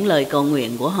nghe những lời cầu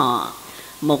nguyện của họ.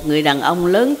 Một người đàn ông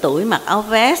lớn tuổi mặc áo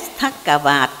vest thắt cà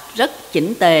vạt rất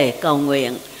chỉnh tề cầu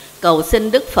nguyện, cầu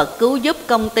xin Đức Phật cứu giúp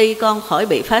công ty con khỏi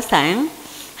bị phá sản.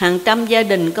 Hàng trăm gia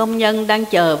đình công nhân đang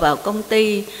chờ vào công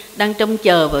ty, đang trông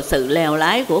chờ vào sự lèo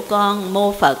lái của con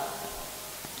mô Phật.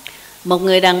 Một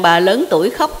người đàn bà lớn tuổi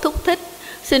khóc thúc thích: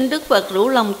 xin Đức Phật rủ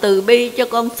lòng từ bi cho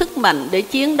con sức mạnh để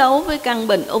chiến đấu với căn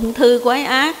bệnh ung thư quái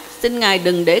ác. Xin Ngài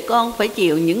đừng để con phải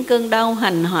chịu những cơn đau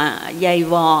hành hạ dày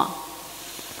vò.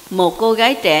 Một cô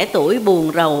gái trẻ tuổi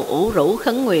buồn rầu ủ rũ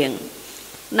khấn nguyện: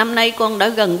 năm nay con đã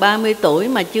gần 30 tuổi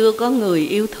mà chưa có người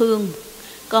yêu thương.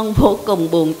 Con vô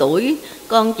cùng buồn tuổi.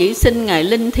 Con chỉ xin Ngài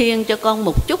linh thiêng cho con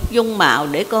một chút dung mạo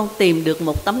để con tìm được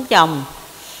một tấm chồng.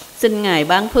 Xin Ngài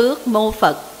ban phước mô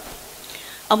Phật.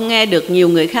 Ông nghe được nhiều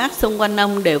người khác xung quanh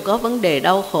ông đều có vấn đề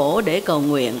đau khổ để cầu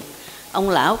nguyện. Ông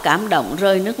lão cảm động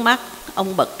rơi nước mắt.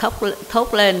 Ông bật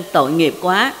thốt lên: tội nghiệp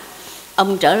quá.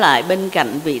 Ông trở lại bên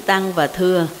cạnh vị tăng và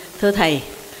thưa thầy,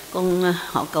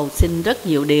 họ cầu xin rất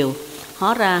nhiều điều,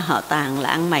 hóa ra họ toàn là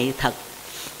ăn mày thật.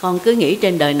 Con cứ nghĩ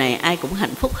trên đời này ai cũng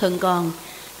hạnh phúc hơn con,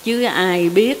 chứ ai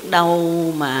biết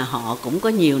đâu mà họ cũng có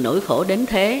nhiều nỗi khổ đến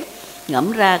thế.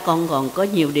 Ngẫm ra con còn có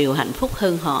nhiều điều hạnh phúc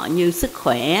hơn họ, như sức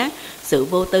khỏe, sự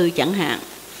vô tư chẳng hạn.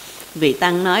 Vị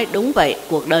tăng nói: đúng vậy,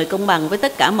 cuộc đời công bằng với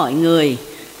tất cả mọi người,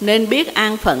 nên biết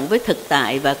an phận với thực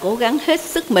tại và cố gắng hết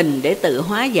sức mình để tự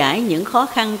hóa giải những khó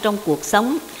khăn trong cuộc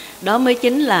sống. Đó mới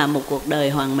chính là một cuộc đời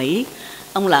hoàn mỹ.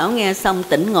 Ông lão nghe xong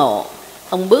tỉnh ngộ.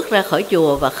 Ông bước ra khỏi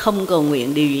chùa và không cầu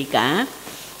nguyện điều gì cả.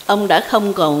 Ông đã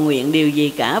không cầu nguyện điều gì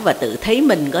cả và tự thấy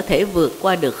mình có thể vượt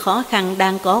qua được khó khăn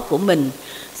đang có của mình.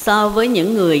 So với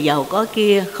những người giàu có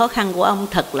kia, khó khăn của ông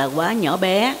thật là quá nhỏ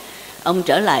bé. Ông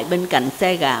trở lại bên cạnh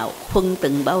xe gạo, khuân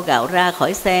từng bao gạo ra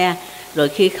khỏi xe, Rồi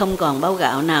khi không còn bao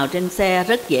gạo nào trên xe,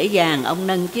 rất dễ dàng ông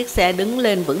nâng chiếc xe đứng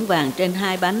lên vững vàng trên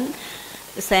hai bánh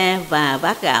xe và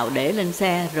vác gạo để lên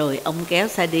xe, rồi ông kéo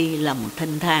xe đi lòng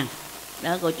thênh thang.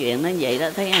 Đó, câu chuyện nó vậy đó,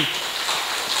 thấy không?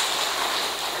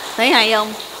 Thấy hay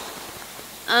không?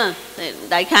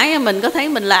 Đại khái mình có thấy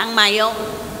mình là ăn mày không?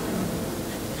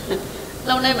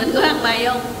 Lâu nay mình có ăn mày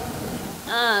không?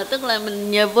 Tức là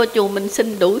mình nhờ vô chùa mình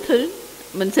xin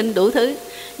đủ thứ,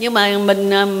 nhưng mà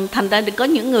mình thành ra có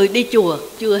những người đi chùa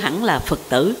chưa hẳn là Phật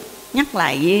tử. Nhắc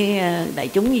lại với đại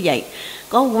chúng như vậy,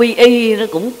 có quy y nó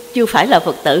cũng chưa phải là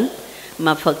Phật tử,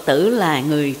 mà Phật tử là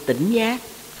người tỉnh giác,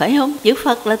 phải không? Chữ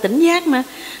Phật là tỉnh giác mà,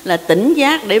 là tỉnh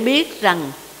giác để biết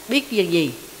rằng, biết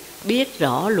gì? Biết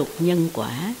rõ luật nhân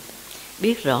quả,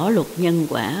 biết rõ luật nhân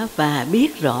quả và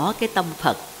biết rõ cái tâm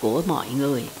Phật của mọi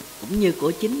người cũng như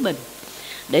của chính mình,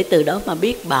 để từ đó mà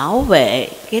biết bảo vệ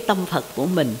cái tâm Phật của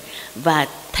mình và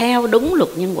theo đúng luật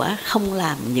nhân quả, không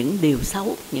làm những điều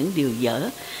xấu, những điều dở,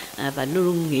 và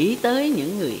luôn nghĩ tới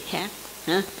những người khác.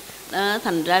 Đó,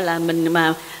 thành ra là mình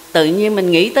mà tự nhiên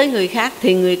mình nghĩ tới người khác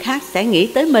thì người khác sẽ nghĩ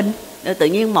tới mình, rồi tự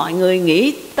nhiên mọi người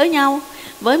nghĩ tới nhau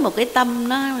với một cái tâm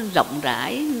nó rộng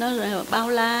rãi, nó bao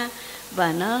la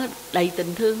và nó đầy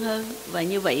tình thương hơn. Và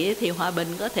như vậy thì hòa bình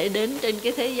có thể đến trên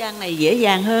cái thế gian này dễ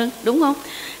dàng hơn, đúng không?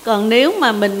 Còn nếu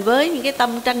mà mình với những cái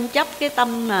tâm tranh chấp, cái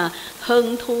tâm mà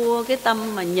hơn thua, cái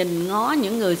tâm mà nhìn ngó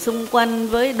những người xung quanh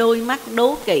với đôi mắt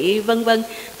đố kỵ vân vân,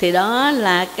 thì đó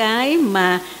là cái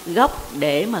mà gốc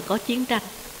để mà có chiến tranh.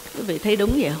 Quý vị thấy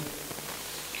đúng vậy không?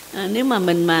 Nếu mà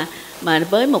mình mà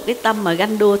với một cái tâm mà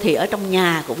ganh đua thì ở trong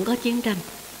nhà cũng có chiến tranh.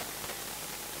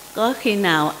 Có khi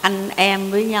nào anh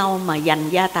em với nhau mà giành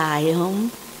gia tài không?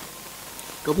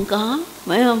 Cũng có,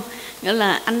 phải không? Nghĩa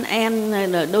là anh em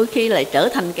đôi khi lại trở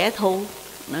thành kẻ thù,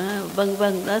 đó, vân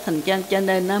vân. Đó, thành cho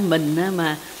nên đó, mình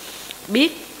mà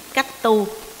biết cách tu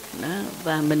đó,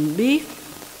 và mình biết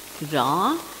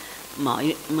rõ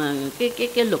mọi mà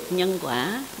cái luật nhân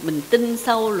quả, mình tin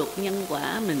sâu luật nhân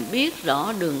quả, mình biết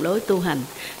rõ đường lối tu hành,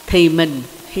 thì mình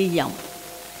hy vọng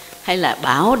hay là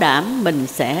bảo đảm mình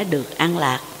sẽ được an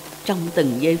lạc trong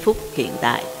từng giây phút hiện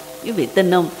tại. Quý vị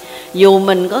tin không? Dù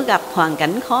mình có gặp hoàn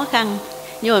cảnh khó khăn,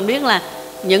 nhưng mà biết là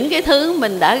những cái thứ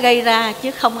mình đã gây ra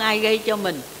chứ không ai gây cho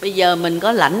mình. Bây giờ mình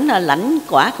có lãnh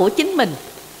quả của chính mình,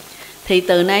 thì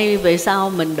từ nay về sau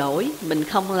mình đổi, mình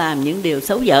không làm những điều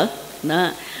xấu dở đó.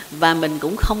 Và mình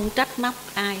cũng không trách móc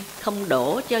ai, không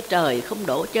đổ cho trời, không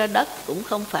đổ cho đất, cũng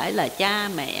không phải là cha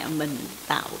mẹ mình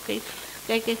tạo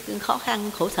cái khó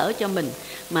khăn khổ sở cho mình,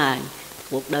 mà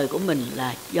cuộc đời của mình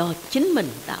là do chính mình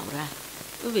tạo ra.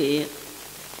 Quý vị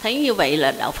thấy như vậy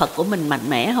là đạo Phật của mình mạnh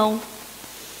mẽ không?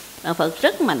 Đạo Phật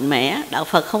rất mạnh mẽ. Đạo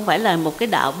Phật không phải là một cái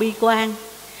đạo bi quan.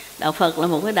 Đạo Phật là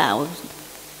một cái đạo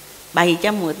bày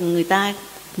cho người ta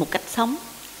một cách sống.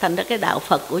 Thành ra cái đạo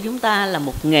Phật của chúng ta là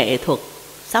một nghệ thuật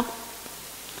sống,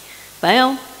 phải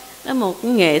không? Nó một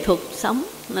cái nghệ thuật sống.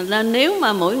 Nên nếu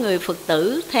mà mỗi người Phật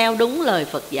tử theo đúng lời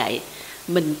Phật dạy,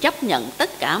 mình chấp nhận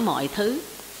tất cả mọi thứ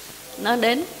nó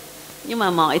đến. Nhưng mà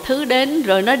mọi thứ đến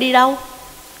rồi nó đi đâu?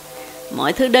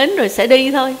 Mọi thứ đến rồi sẽ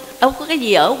đi thôi, đâu có cái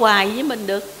gì ở hoài với mình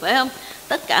được, phải không?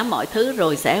 Tất cả mọi thứ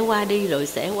rồi sẽ qua đi, rồi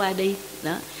sẽ qua đi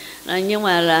đó. Nhưng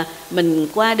mà là mình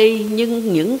qua đi,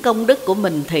 nhưng những công đức của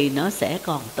mình thì nó sẽ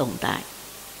còn tồn tại.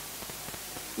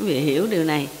 Quý vị hiểu điều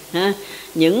này ha?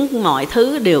 Những mọi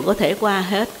thứ đều có thể qua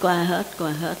hết.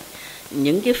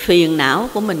 Những cái phiền não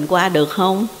của mình qua được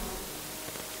không?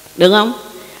 Được không?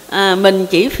 Mình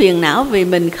chỉ phiền não vì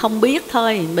mình không biết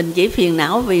thôi, mình chỉ phiền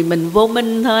não vì mình vô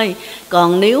minh thôi.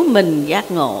 Còn nếu mình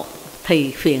giác ngộ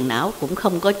thì phiền não cũng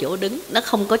không có chỗ đứng, nó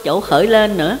không có chỗ khởi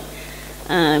lên nữa.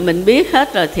 Mình biết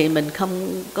hết rồi thì mình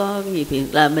không có gì phiền,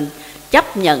 là mình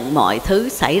chấp nhận mọi thứ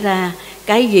xảy ra.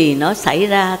 Cái gì nó xảy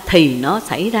ra thì nó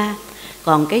xảy ra,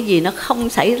 còn cái gì nó không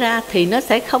xảy ra thì nó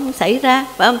sẽ không xảy ra,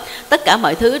 phải không? Tất cả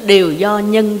mọi thứ đều do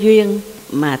nhân duyên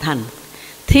mà thành.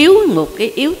 Thiếu một cái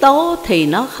yếu tố thì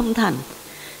nó không thành,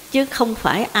 chứ không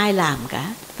phải ai làm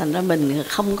cả. Thành ra mình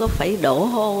không có phải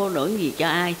đổ gì cho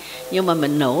ai, nhưng mà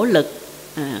mình nỗ lực.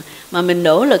 Mà mình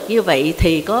nỗ lực như vậy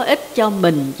thì có ích cho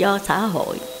mình, cho xã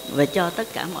hội và cho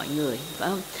tất cả mọi người, phải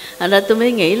không? Thành ra tôi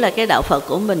mới nghĩ là cái đạo Phật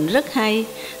của mình rất hay.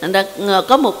 Thành ra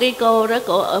có một cái cô đó,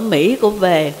 cổ ở Mỹ, cổ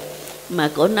về mà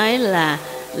cổ nói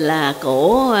là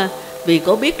cổ vì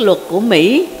cổ biết luật của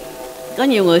Mỹ. Có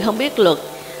nhiều người không biết luật,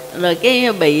 rồi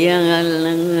cái bị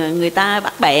người ta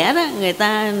bắt bẻ đó, người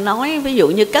ta nói ví dụ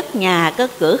như cất nhà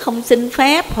cất cửa không xin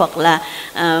phép, hoặc là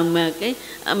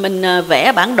mình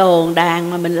vẽ bản đồ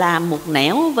đàn mà mình làm một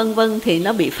nẻo vân vân thì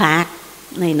nó bị phạt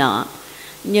này nọ.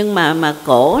 Nhưng mà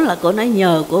cổ nói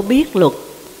nhờ cổ biết luật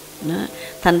Đó.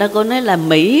 Thành ra cô nói là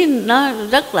Mỹ nó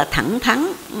rất là thẳng thắn,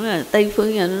 Tây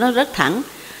phương nó rất thẳng,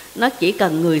 nó chỉ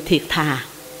cần người thiệt thà,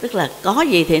 tức là có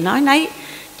gì thì nói nấy,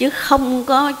 chứ không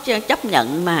có chấp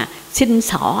nhận mà xin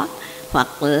xỏ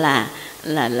hoặc là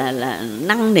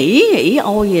năn nỉ ỷ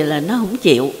ôi gì là nó không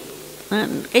chịu.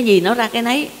 Cái gì nó ra cái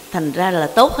nấy, thành ra là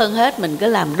tốt hơn hết. Mình cứ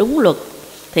làm đúng luật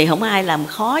thì không ai làm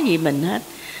khó gì mình hết.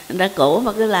 Thành ra cổ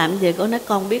mà cứ làm gì, cổ nói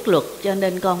con biết luật cho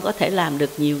nên con có thể làm được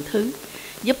nhiều thứ,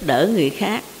 giúp đỡ người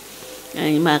khác,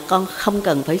 mà con không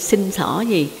cần phải xin xỏ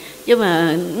gì. Chứ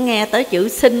mà nghe tới chữ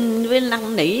xin với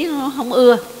năn nỉ nó không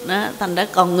ưa đó. Thành ra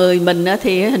còn người mình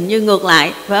thì hình như ngược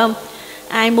lại, phải không?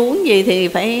 Ai muốn gì thì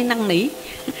phải năn nỉ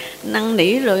năn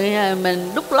nỉ rồi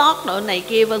mình đút lót độ này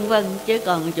kia vân vân, chứ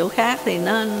còn chỗ khác thì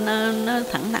nó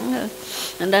thẳng thắn hơn.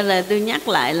 Thành ra là tôi nhắc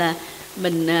lại là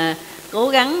mình cố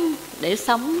gắng để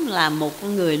sống là một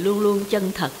người luôn luôn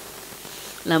chân thật,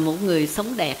 là một người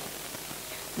sống đẹp,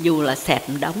 dù là xẹp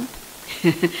đống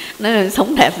nó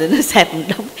sống đẹp thì nó xẹp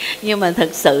đống, nhưng mà thật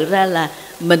sự ra là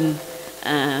mình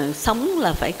sống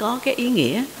là phải có cái ý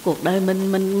nghĩa. Cuộc đời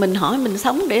mình hỏi mình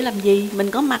sống để làm gì,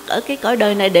 mình có mặt ở cái cõi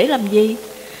đời này để làm gì?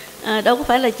 Đâu có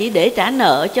phải là chỉ để trả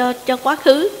nợ cho quá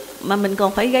khứ, mà mình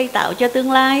còn phải gây tạo cho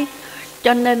tương lai.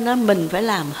 Cho nên mình phải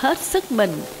làm hết sức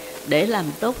mình để làm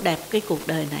tốt đẹp cái cuộc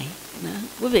đời này đó.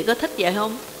 Quý vị có thích vậy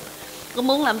không? Có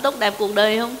muốn làm tốt đẹp cuộc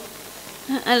đời không?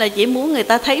 Hay là chỉ muốn người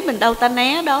ta thấy mình đâu ta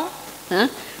né đó hả?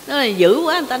 Đó là dữ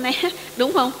quá người ta né,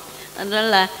 đúng không? Thành ra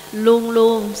là luôn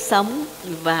luôn sống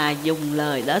và dùng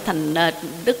lời đó. Thành ra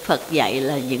Đức Phật dạy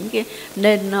là những cái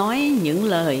nên nói những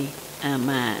lời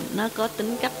mà nó có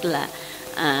tính cách là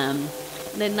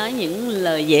nên nói những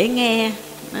lời dễ nghe.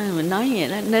 Mình nói vậy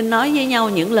đó, nên nói với nhau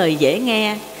những lời dễ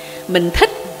nghe. Mình thích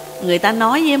người ta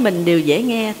nói với mình điều dễ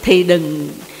nghe thì đừng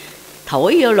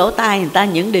thổi vô lỗ tai người ta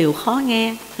những điều khó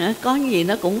nghe. Có cái gì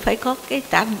nó cũng phải có cái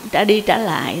trả đi trả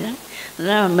lại đó.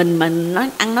 Ra mình nói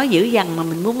ăn nói dữ dằn mà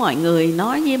mình muốn mọi người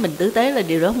nói với mình tử tế là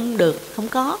điều đó không được, không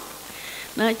có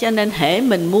đó. Cho nên hễ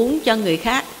mình muốn cho người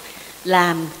khác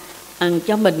làm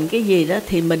cho mình cái gì đó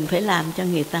thì mình phải làm cho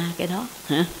người ta cái đó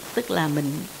tức là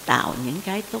mình tạo những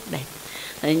cái tốt đẹp.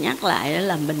 Thì nhắc lại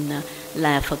là mình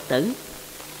là Phật tử,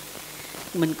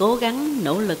 mình cố gắng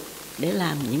nỗ lực để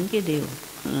làm những cái điều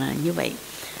là như vậy.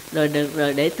 Rồi được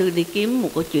rồi, để tôi đi kiếm một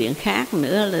câu chuyện khác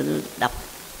nữa là đọc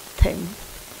thêm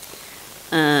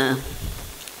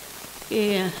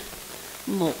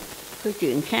một cái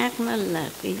chuyện khác. Nó là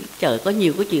cái trời, có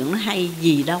nhiều cái chuyện nó hay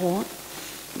gì đâu á,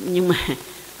 nhưng mà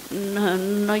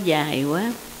nó dài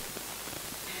quá.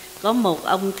 Có một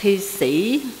ông thi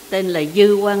sĩ tên là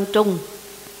Dư Quang Trung,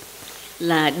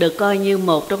 là được coi như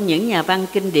một trong những nhà văn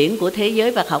kinh điển của thế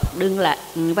giới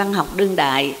văn học đương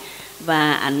đại,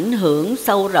 và ảnh hưởng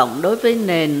sâu rộng đối với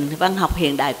nền văn học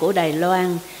hiện đại của Đài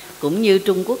Loan cũng như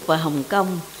Trung Quốc và Hồng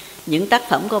Kông. Những tác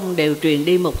phẩm của ông đều truyền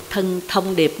đi một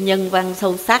thông điệp nhân văn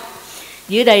sâu sắc.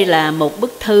 Dưới đây là một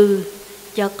bức thư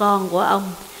cho con của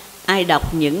ông. Ai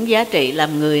đọc những giá trị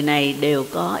làm người này đều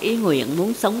có ý nguyện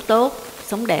muốn sống tốt,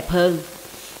 sống đẹp hơn.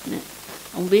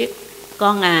 Ông viết: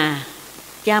 con à,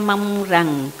 cha mong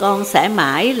rằng con sẽ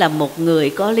mãi là một người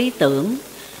có lý tưởng.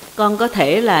 Con có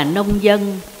thể là nông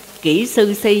dân, kỹ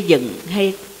sư xây dựng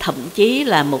hay thậm chí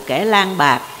là một kẻ lang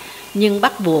bạc, nhưng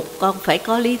bắt buộc con phải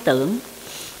có lý tưởng.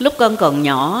 Lúc con còn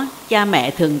nhỏ, cha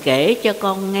mẹ thường kể cho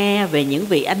con nghe về những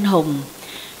vị anh hùng.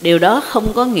 Điều đó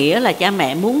không có nghĩa là cha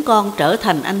mẹ muốn con trở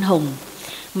thành anh hùng,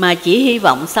 mà chỉ hy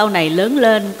vọng sau này lớn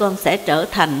lên con sẽ trở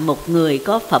thành một người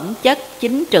có phẩm chất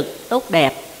chính trực, tốt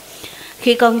đẹp.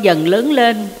 Khi con dần lớn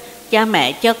lên, cha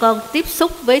mẹ cho con tiếp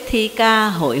xúc với thi ca,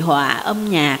 hội họa, âm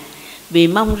nhạc, vì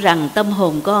mong rằng tâm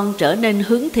hồn con trở nên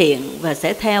hướng thiện và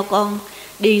sẽ theo con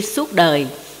đi suốt đời.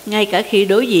 Ngay cả khi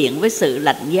đối diện với sự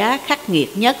lạnh giá khắc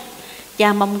nghiệt nhất,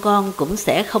 cha mong con cũng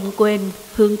sẽ không quên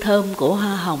hương thơm của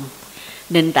hoa hồng.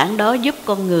 Nền tảng đó giúp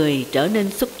con người trở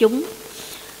nên xuất chúng.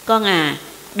 Con à,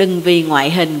 đừng vì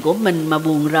ngoại hình của mình mà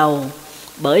buồn rầu,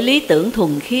 bởi lý tưởng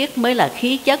thuần khiết mới là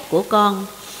khí chất của con.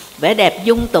 Vẻ đẹp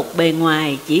dung tục bề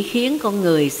ngoài chỉ khiến con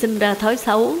người sinh ra thói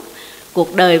xấu.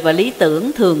 Cuộc đời và lý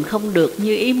tưởng thường không được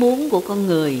như ý muốn của con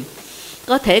người.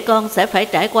 Có thể con sẽ phải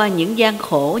trải qua những gian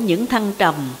khổ, những thăng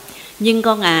trầm, nhưng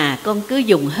con à, con cứ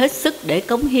dùng hết sức để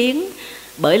cống hiến.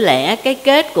 Bởi lẽ cái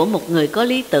kết của một người có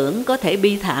lý tưởng có thể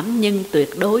bi thảm nhưng tuyệt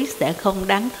đối sẽ không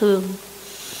đáng thương.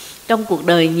 Trong cuộc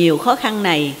đời nhiều khó khăn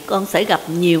này, con sẽ gặp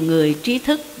nhiều người trí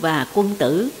thức và quân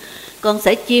tử. Con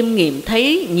sẽ chiêm nghiệm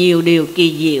thấy nhiều điều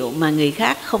kỳ diệu mà người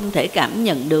khác không thể cảm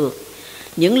nhận được.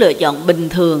 Những lựa chọn bình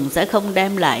thường sẽ không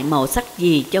đem lại màu sắc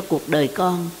gì cho cuộc đời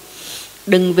con.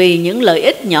 Đừng vì những lợi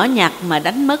ích nhỏ nhặt mà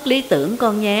đánh mất lý tưởng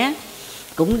con nhé.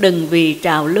 cũng đừng vì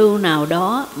trào lưu nào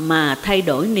đó mà thay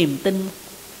đổi niềm tin.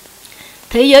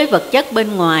 Thế giới vật chất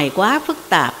bên ngoài quá phức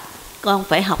tạp, con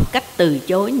phải học cách từ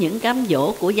chối những cám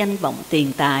dỗ của danh vọng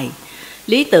tiền tài.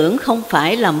 Lý tưởng không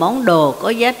phải là món đồ có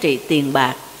giá trị tiền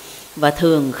bạc và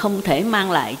thường không thể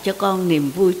mang lại cho con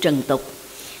niềm vui trần tục.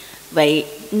 Vậy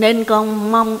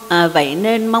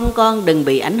nên mong con đừng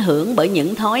bị ảnh hưởng bởi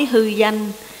những thói hư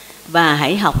danh và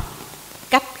hãy học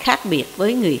cách khác biệt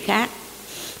với người khác.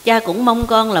 Cha cũng mong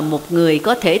con là một người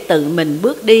có thể tự mình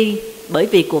bước đi, bởi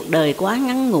vì cuộc đời quá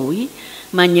ngắn ngủi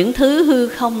mà những thứ hư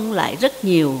không lại rất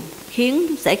nhiều,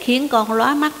 sẽ khiến con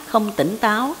lóa mắt không tỉnh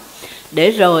táo,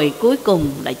 để rồi cuối cùng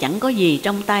lại chẳng có gì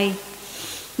trong tay.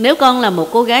 Nếu con là một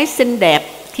cô gái xinh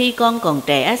đẹp, khi con còn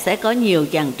trẻ sẽ có nhiều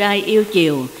chàng trai yêu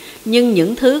chiều, nhưng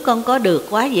những thứ con có được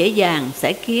quá dễ dàng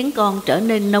sẽ khiến con trở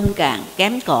nên nông cạn,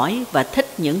 kém cỏi và thích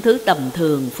những thứ tầm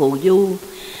thường, phù du.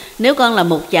 Nếu con là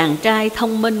một chàng trai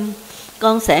thông minh,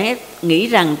 con sẽ nghĩ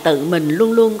rằng tự mình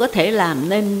luôn luôn có thể làm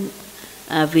nên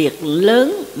việc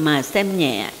lớn mà xem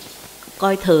nhẹ,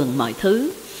 coi thường mọi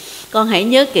thứ. Con hãy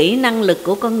nhớ kỹ, năng lực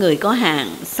của con người có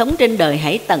hạn. Sống trên đời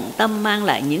hãy tận tâm mang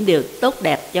lại những điều tốt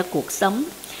đẹp cho cuộc sống.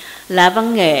 Là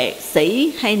văn nghệ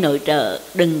sĩ hay nội trợ,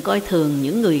 đừng coi thường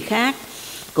những người khác,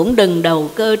 cũng đừng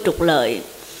đầu cơ trục lợi.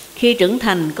 Khi trưởng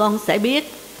thành con sẽ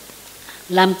biết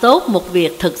làm tốt một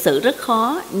việc thực sự rất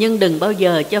khó, nhưng đừng bao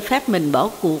giờ cho phép mình bỏ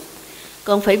cuộc.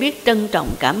 Con phải biết trân trọng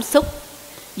cảm xúc,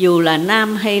 dù là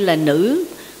nam hay là nữ.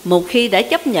 Một khi đã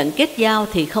chấp nhận kết giao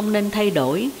thì không nên thay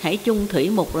đổi, hãy chung thủy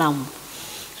một lòng.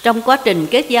 Trong quá trình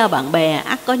kết giao bạn bè,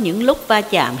 ắt có những lúc va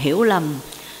chạm hiểu lầm.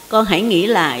 Con hãy nghĩ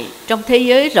lại, trong thế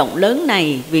giới rộng lớn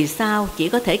này, vì sao chỉ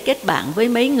có thể kết bạn với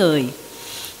mấy người?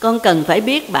 Con cần phải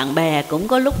biết bạn bè cũng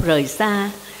có lúc rời xa.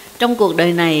 Trong cuộc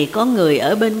đời này có người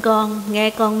ở bên con, nghe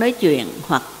con nói chuyện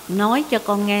hoặc nói cho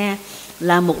con nghe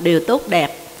là một điều tốt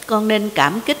đẹp. Con nên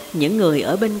cảm kích những người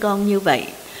ở bên con như vậy.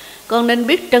 Con nên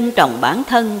biết trân trọng bản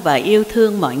thân và yêu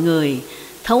thương mọi người,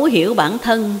 thấu hiểu bản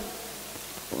thân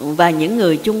và những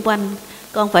người chung quanh.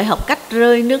 Con phải học cách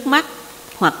rơi nước mắt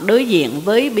hoặc đối diện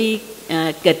với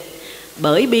kịch,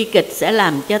 bởi bi kịch sẽ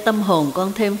làm cho tâm hồn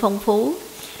con thêm phong phú.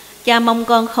 Cha mong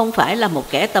con không phải là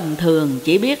một kẻ tầm thường,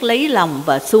 chỉ biết lấy lòng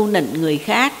và xu nịnh người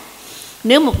khác.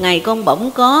 Nếu một ngày con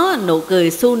bỗng có nụ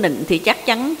cười xu nịnh thì chắc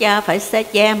chắn cha phải sẽ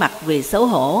che mặt vì xấu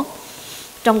hổ.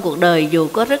 Trong cuộc đời dù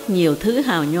có rất nhiều thứ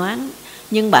hào nhoáng,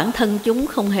 nhưng bản thân chúng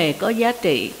không hề có giá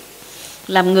trị.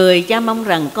 Làm người, cha mong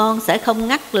rằng con sẽ không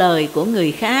ngắt lời của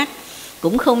người khác,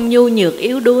 cũng không nhu nhược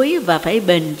yếu đuối và phải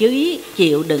bền chí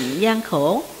chịu đựng gian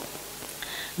khổ.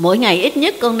 Mỗi ngày ít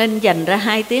nhất con nên dành ra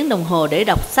 2 tiếng đồng hồ để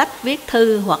đọc sách, viết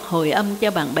thư hoặc hồi âm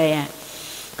cho bạn bè.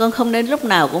 Con không nên lúc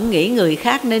nào cũng nghĩ người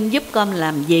khác nên giúp con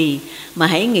làm gì, mà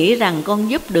hãy nghĩ rằng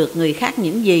con giúp được người khác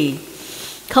những gì.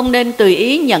 Không nên tùy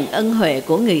ý nhận ân huệ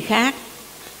của người khác.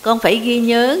 Con phải ghi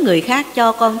nhớ người khác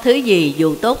cho con thứ gì,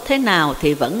 dù tốt thế nào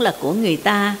thì vẫn là của người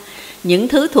ta. Những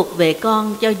thứ thuộc về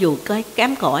con, cho dù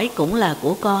kém cỏi cũng là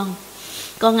của con.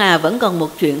 Con vẫn còn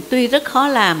một chuyện tuy rất khó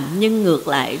làm nhưng ngược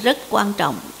lại rất quan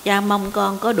trọng. Cha mong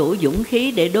con có đủ dũng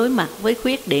khí để đối mặt với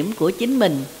khuyết điểm của chính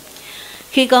mình.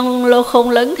 Khi con lô khôn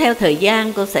lớn theo thời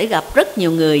gian, con sẽ gặp rất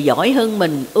nhiều người giỏi hơn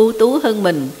mình, ưu tú hơn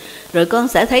mình. Rồi con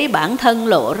sẽ thấy bản thân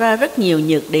lộ ra rất nhiều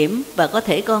nhược điểm, và có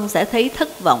thể con sẽ thấy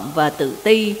thất vọng và tự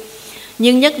ti.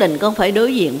 Nhưng nhất định con phải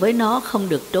đối diện với nó, không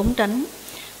được trốn tránh.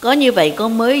 Có như vậy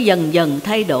con mới dần dần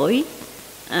thay đổi,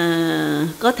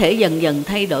 có thể dần dần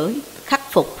thay đổi,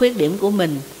 khắc phục khuyết điểm của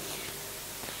mình.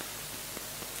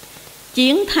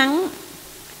 Chiến thắng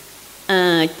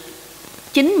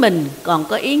chính mình còn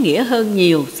có ý nghĩa hơn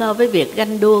nhiều so với việc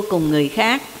ganh đua cùng người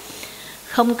khác.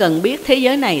 Không cần biết thế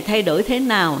giới này thay đổi thế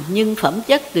nào, nhưng phẩm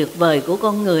chất tuyệt vời của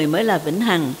con người mới là vĩnh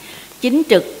hằng, chính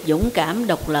trực, dũng cảm,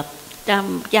 độc lập.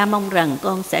 Cha mong rằng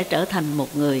con sẽ trở thành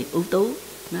một người ưu tú.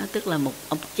 Đó, tức là một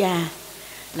ông cha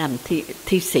làm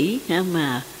thi sĩ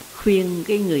mà khuyên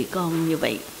cái người con như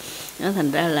vậy. Đó,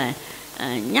 thành ra là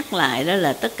nhắc lại đó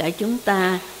là tất cả chúng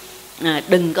ta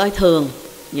đừng coi thường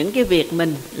những cái việc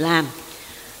mình làm.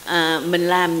 Mình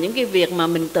làm những cái việc mà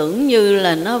mình tưởng như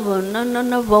là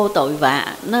nó vô tội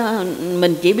vạ,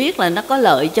 mình chỉ biết là nó có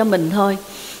lợi cho mình thôi,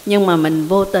 nhưng mà mình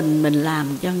vô tình mình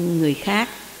làm cho người khác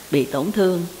bị tổn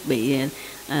thương, bị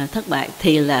thất bại,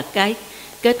 thì là cái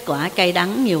kết quả cay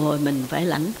đắng nhiều hồi mình phải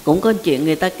lãnh. Cũng có chuyện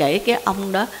người ta kể cái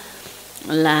ông đó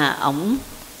là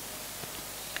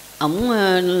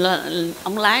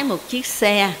ông lái một chiếc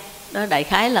xe đó, đại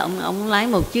khái là ông lái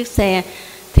một chiếc xe,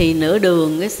 thì nửa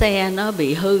đường cái xe nó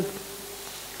bị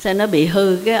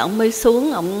hư, cái ông mới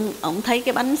xuống, ông thấy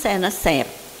cái bánh xe nó xẹp,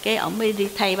 cái ông mới đi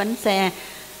thay bánh xe.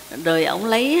 Rồi ổng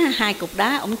lấy 2 cục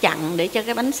đá ổng chặn để cho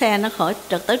cái bánh xe nó khỏi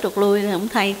trật tới trật lui, ổng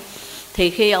thay. Thì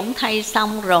khi ổng thay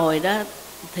xong rồi đó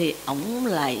thì ổng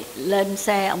lại lên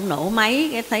xe, ổng nổ máy,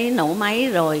 cái thấy nổ máy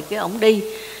rồi cái ổng đi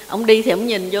thì ổng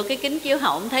nhìn vô cái kính chiếu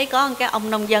hậu, ổng thấy có một cái ông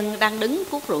nông dân đang đứng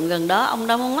cuốc ruộng gần đó. Ông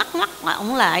đó ngoắc mà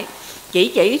ổng lại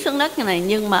chỉ xuống đất như này,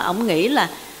 nhưng mà ổng nghĩ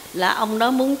là ông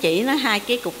đó muốn chỉ nó 2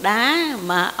 cái cục đá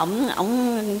mà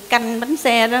ổng canh bánh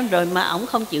xe đó, rồi mà ổng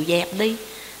không chịu dẹp đi,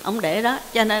 ông để đó.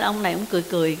 Cho nên ông này ông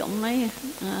cười, ông nói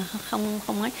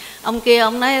không ấy. Ông kia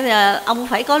ông nói ông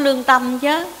phải có lương tâm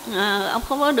chứ, ông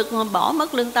không có được bỏ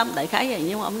mất lương tâm, đại khái vậy.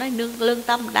 Nhưng mà ông nói lương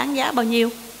tâm đáng giá bao nhiêu,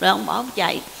 rồi ông bỏ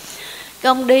chạy. Cái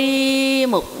ông đi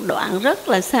một đoạn rất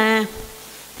là xa,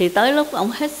 thì tới lúc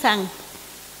ông hết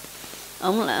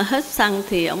xăng,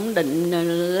 thì ông định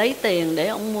lấy tiền để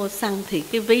ông mua xăng, thì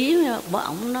cái ví của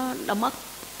ông nó đã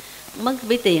mất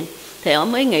ví tiền. Thì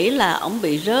ông mới nghĩ là ông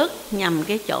bị rớt nhầm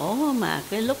cái chỗ mà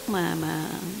cái lúc mà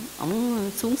ông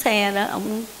xuống xe đó,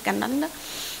 ông canh đánh đó.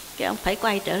 Cái ông phải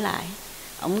quay trở lại,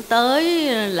 ông tới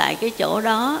lại cái chỗ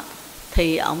đó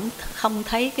thì ông không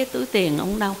thấy cái túi tiền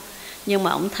ông đâu, nhưng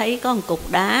mà ông thấy có một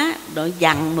cục đá rồi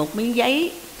dằn một miếng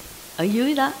giấy ở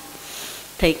dưới đó.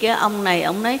 Thì cái ông này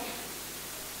ông nói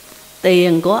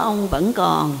tiền của ông vẫn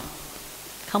còn,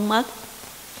 không mất,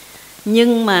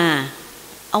 nhưng mà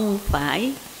ông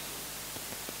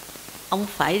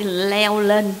phải leo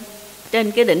lên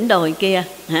trên cái đỉnh đồi kia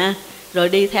ha, rồi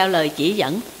đi theo lời chỉ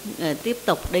dẫn, tiếp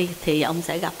tục đi thì ông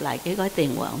sẽ gặp lại cái gói tiền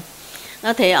của ông.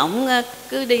 Đó, thì ông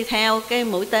cứ đi theo cái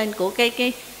mũi tên của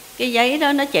cái giấy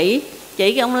đó, nó chỉ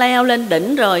cái ông leo lên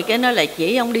đỉnh, rồi cái nó lại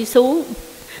chỉ ông đi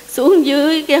xuống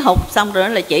dưới cái hục, xong rồi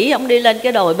nó lại chỉ ông đi lên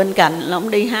cái đồi bên cạnh, là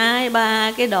ông đi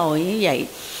 2-3 cái đồi như vậy.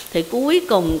 Thì cuối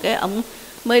cùng cái ông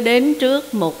mới đến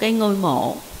trước một cái ngôi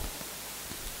mộ.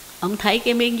 Ông thấy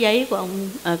cái miếng giấy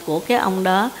của cái ông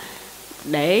đó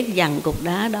để dằn cục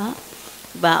đá đó,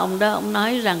 và ông đó ông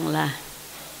nói rằng là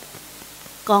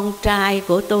con trai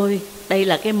của tôi, đây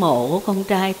là cái mộ của con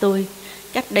trai tôi,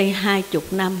 cách đây 20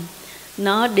 năm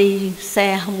nó đi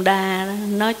xe Honda đó,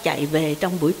 nó chạy về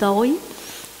trong buổi tối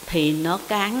thì nó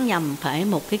cán nhầm phải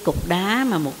một cái cục đá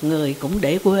mà một người cũng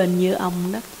để quên như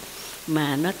ông đó,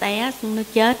 mà nó té xuống nó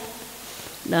chết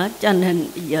đó. Cho nên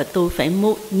giờ tôi phải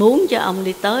muốn cho ông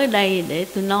đi tới đây để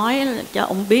tôi nói cho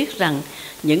ông biết rằng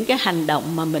những cái hành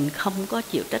động mà mình không có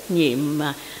chịu trách nhiệm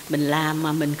mà mình làm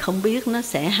mà mình không biết nó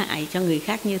sẽ hại cho người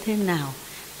khác như thế nào,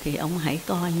 thì ông hãy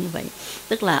coi như vậy.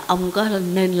 Tức là ông có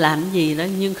nên làm gì đó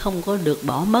nhưng không có được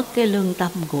bỏ mất cái lương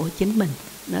tâm của chính mình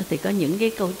đó. Thì có những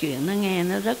cái câu chuyện nó nghe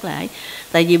nó rất là ấy.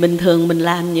 Tại vì bình thường mình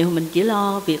làm nhiều, mình chỉ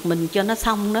lo việc mình cho nó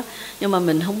xong đó, nhưng mà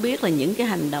mình không biết là những cái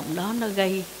hành động đó nó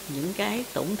gây những cái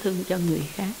tổn thương cho người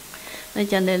khác. Nên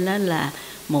cho nên đó là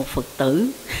một Phật tử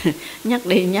nhắc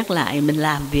đi nhắc lại, mình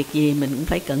làm việc gì mình cũng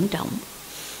phải cẩn trọng.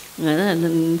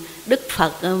 Đức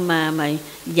Phật mà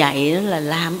dạy là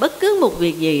làm bất cứ một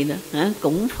việc gì đó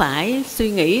cũng phải suy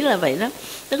nghĩ là vậy đó.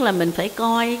 Tức là mình phải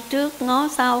coi trước ngó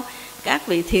sau. Các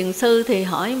vị thiền sư thì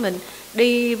hỏi mình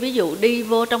đi, ví dụ đi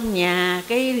vô trong nhà,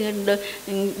 cái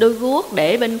đôi guốc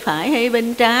để bên phải hay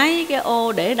bên trái, cái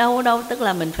ô để đâu, tức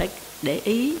là mình phải để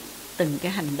ý từng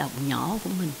cái hành động nhỏ của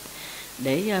mình,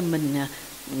 để mình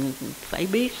phải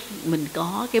biết mình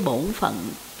có cái bổn phận,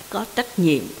 có trách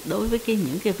nhiệm đối với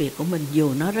những cái việc của mình,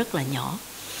 dù nó rất là nhỏ.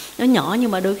 Nó nhỏ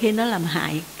nhưng mà đôi khi nó làm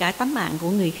hại cả tánh mạng của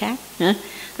người khác.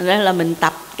 Thành ra là mình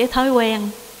tập cái thói quen,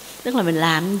 tức là mình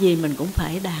làm gì mình cũng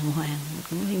phải đàng hoàng,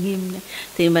 cũng phải nghiêm.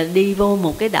 Thì mà đi vô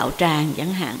một cái đạo tràng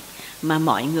chẳng hạn, mà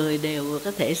mọi người đều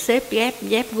có thể xếp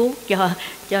dép guốc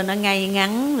cho nó ngay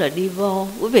ngắn rồi đi vô,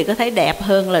 quý vị có thấy đẹp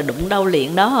hơn là đụng đâu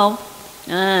liệng đó không?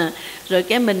 Rồi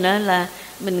cái mình là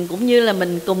mình cũng như là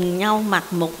mình cùng nhau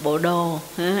mặc một bộ đồ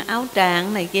áo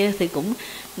tràng này kia, thì cũng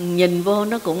nhìn vô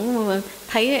nó cũng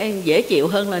thấy dễ chịu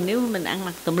hơn là nếu mình ăn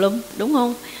mặc tùm lum, đúng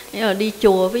không? Nếu mà đi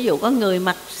chùa ví dụ có người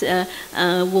mặc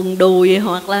quần đùi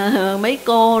hoặc là mấy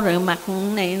cô rồi mặc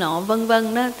này nọ vân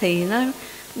vân đó, thì nó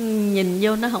nhìn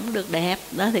vô nó không được đẹp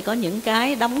đó. Thì có những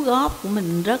cái đóng góp của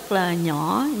mình rất là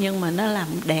nhỏ nhưng mà nó làm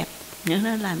đẹp,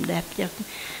 cho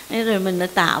rồi mình đã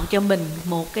tạo cho mình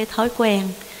một cái thói quen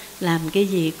làm cái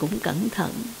gì cũng cẩn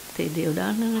thận, thì điều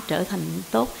đó nó trở thành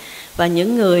tốt. Và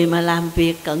những người mà làm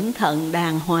việc cẩn thận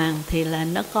đàng hoàng thì là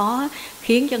nó có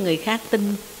khiến cho người khác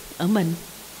tin ở mình,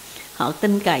 họ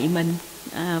tin cậy mình,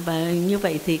 và như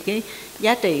vậy thì cái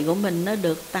giá trị của mình nó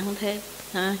được tăng thêm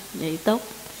vậy tốt.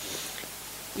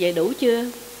 Vậy đủ chưa?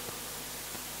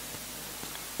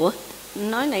 Ủa,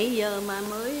 nói nãy giờ mà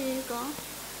mới có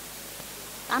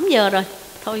 8 giờ rồi,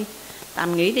 thôi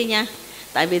tạm nghỉ đi nha.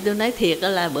 Tại vì tôi nói thiệt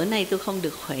là bữa nay tôi không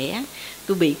được khỏe,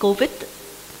 tôi bị Covid.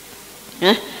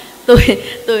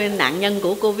 tôi nạn nhân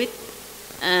của Covid.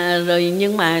 Rồi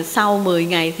nhưng mà sau 10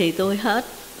 ngày thì tôi hết,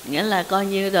 nghĩa là coi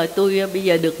như rồi tôi bây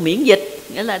giờ được miễn dịch,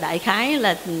 nghĩa là đại khái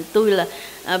là tôi là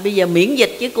bây giờ miễn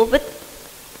dịch với Covid,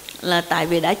 là tại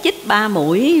vì đã chích 3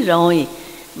 mũi rồi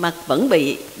mà vẫn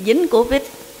bị dính Covid.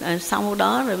 Sau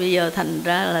đó rồi bây giờ thành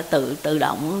ra là tự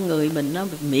động người mình nó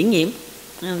bị miễn nhiễm.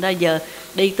 Ra giờ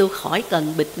đi tôi khỏi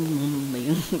cần bịt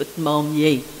miệng bịt mồm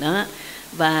gì đó,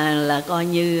 và là coi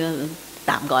như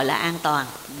tạm gọi là an toàn.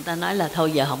 Người ta nói là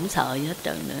thôi giờ không sợ gì hết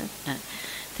trơn nữa.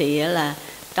 Thì là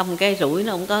trong cái rủi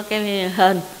nó không có cái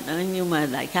hên đó, nhưng mà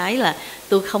đại khái là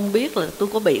tôi không biết là tôi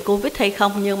có bị Covid hay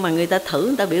không, nhưng mà người ta thử,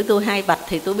 người ta biểu tôi 2 vạch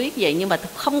thì tôi biết vậy, nhưng mà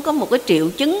không có một cái triệu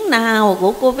chứng nào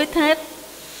của Covid hết.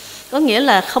 Có nghĩa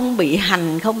là không bị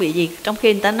hành, không bị gì, trong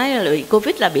khi người ta nói là bị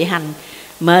Covid là bị hành,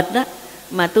 mệt đó,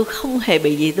 mà tôi không hề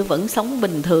bị gì, tôi vẫn sống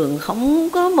bình thường, không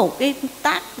có một cái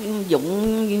tác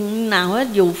dụng nào hết,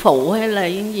 dù phụ hay là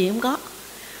gì không có,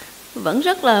 vẫn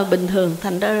rất là bình thường.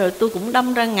 Thành ra rồi tôi cũng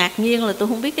đâm ra ngạc nhiên là tôi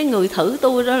không biết cái người thử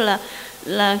tôi đó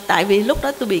là tại vì lúc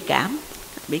đó tôi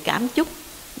bị cảm chút,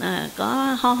 có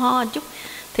ho chút,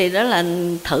 thì đó là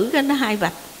thử cái nó 2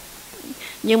 vạch,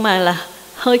 nhưng mà là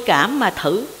hơi cảm mà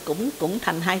thử cũng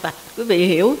thành 2 vạch, quý vị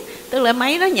hiểu, tức là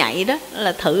máy nó nhạy đó,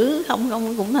 là thử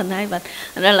không cũng thành 2 vạch.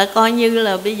 Ra là coi như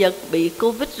là bây giờ bị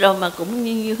Covid rồi mà cũng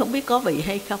như không biết có bị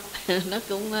hay không nó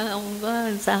cũng không có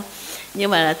sao,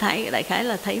 nhưng mà là thấy đại khái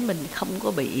là thấy mình không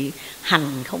có bị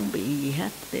hành, không bị gì hết,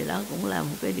 thì đó cũng là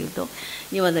một cái điều tốt.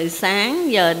 Nhưng mà từ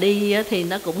sáng giờ đi thì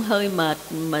nó cũng hơi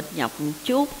mệt nhọc một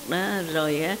chút đó,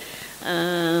 rồi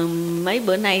mấy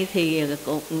bữa nay thì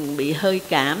cũng bị hơi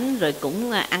cảm, rồi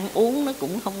cũng ăn uống nó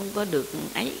cũng không có được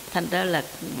ấy, thành ra là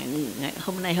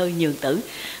hôm nay hơi nhường tử.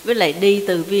 Với lại đi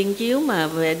từ Viên Chiếu mà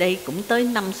về đây cũng tới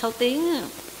 5-6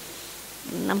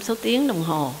 tiếng đồng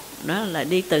hồ đó, là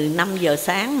đi từ 5 giờ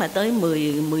sáng mà tới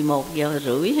 11 giờ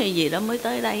rưỡi hay gì đó mới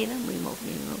tới đây đó, 11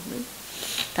 giờ.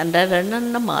 Thành ra rồi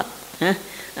nó mệt ha.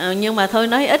 Nhưng mà thôi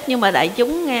nói ít, nhưng mà đại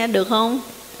chúng nghe được không?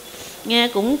 Nghe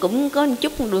cũng có một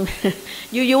chút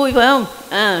vui vui phải không?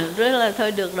 Rất là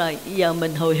thôi được rồi, bây giờ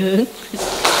mình hồi hướng.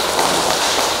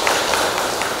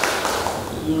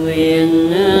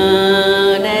 Nguyện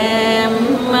đem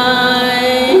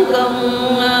mai công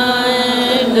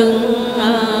đứng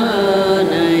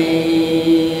này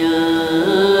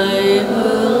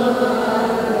hướng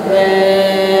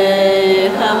về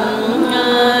khắp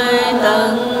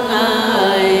tận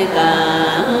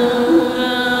cả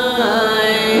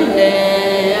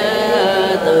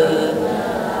đệ tử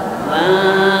và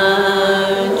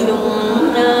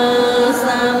chúng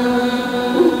sanh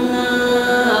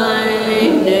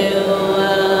đều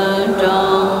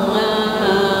trọn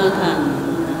thành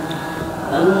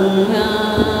ân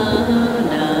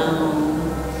đạo.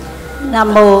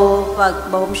 Nam mô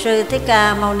Phật Bổn Sư Thích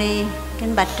Ca Mâu Ni.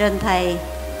 Kính bạch trên thầy,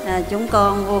 chúng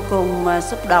con vô cùng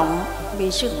xúc động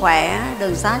vì sức khỏe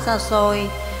đường xá xa xôi,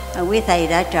 quý thầy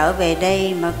đã trở về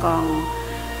đây mà còn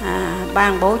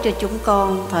ban bố cho chúng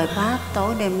con thời pháp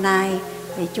tối đêm nay,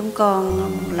 thì chúng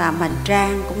con làm hành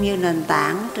trang cũng như nền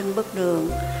tảng trên bước đường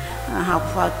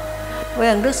học Phật. Với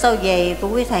ơn đức sâu dày của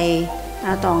quý thầy,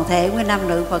 toàn thể quý nam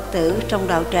nữ Phật tử trong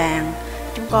đạo tràng,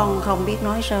 chúng con không biết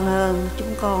nói sâu hơn,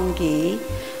 chúng con chỉ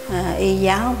y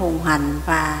giáo phụng hành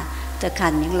và thực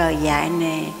hành những lời dạy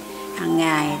này hàng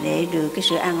ngày để được cái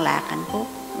sự an lạc hạnh phúc,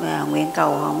 và nguyện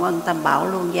cầu hồng ân tam bảo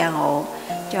luôn gia hộ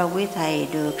cho quý thầy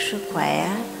được sức khỏe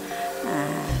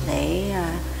để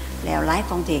lèo lái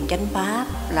con thuyền chánh pháp,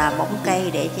 là bóng cây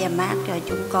để che mát cho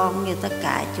chúng con như tất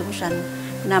cả chúng sanh.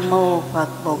 Nam mô Phật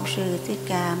Bổn Sư Thích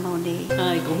Ca Mâu Ni.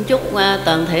 Cũng chúc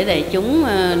toàn thể đại chúng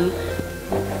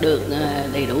được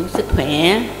đầy đủ sức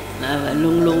khỏe và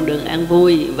luôn luôn được an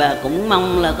vui, và cũng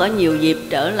mong là có nhiều dịp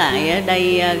trở lại ở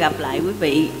đây gặp lại quý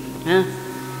vị ha.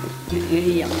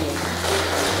 Hy vọng vậy.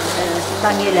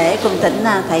 Ban nghi lễ cung thỉnh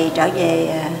thầy trở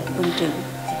về quân trường.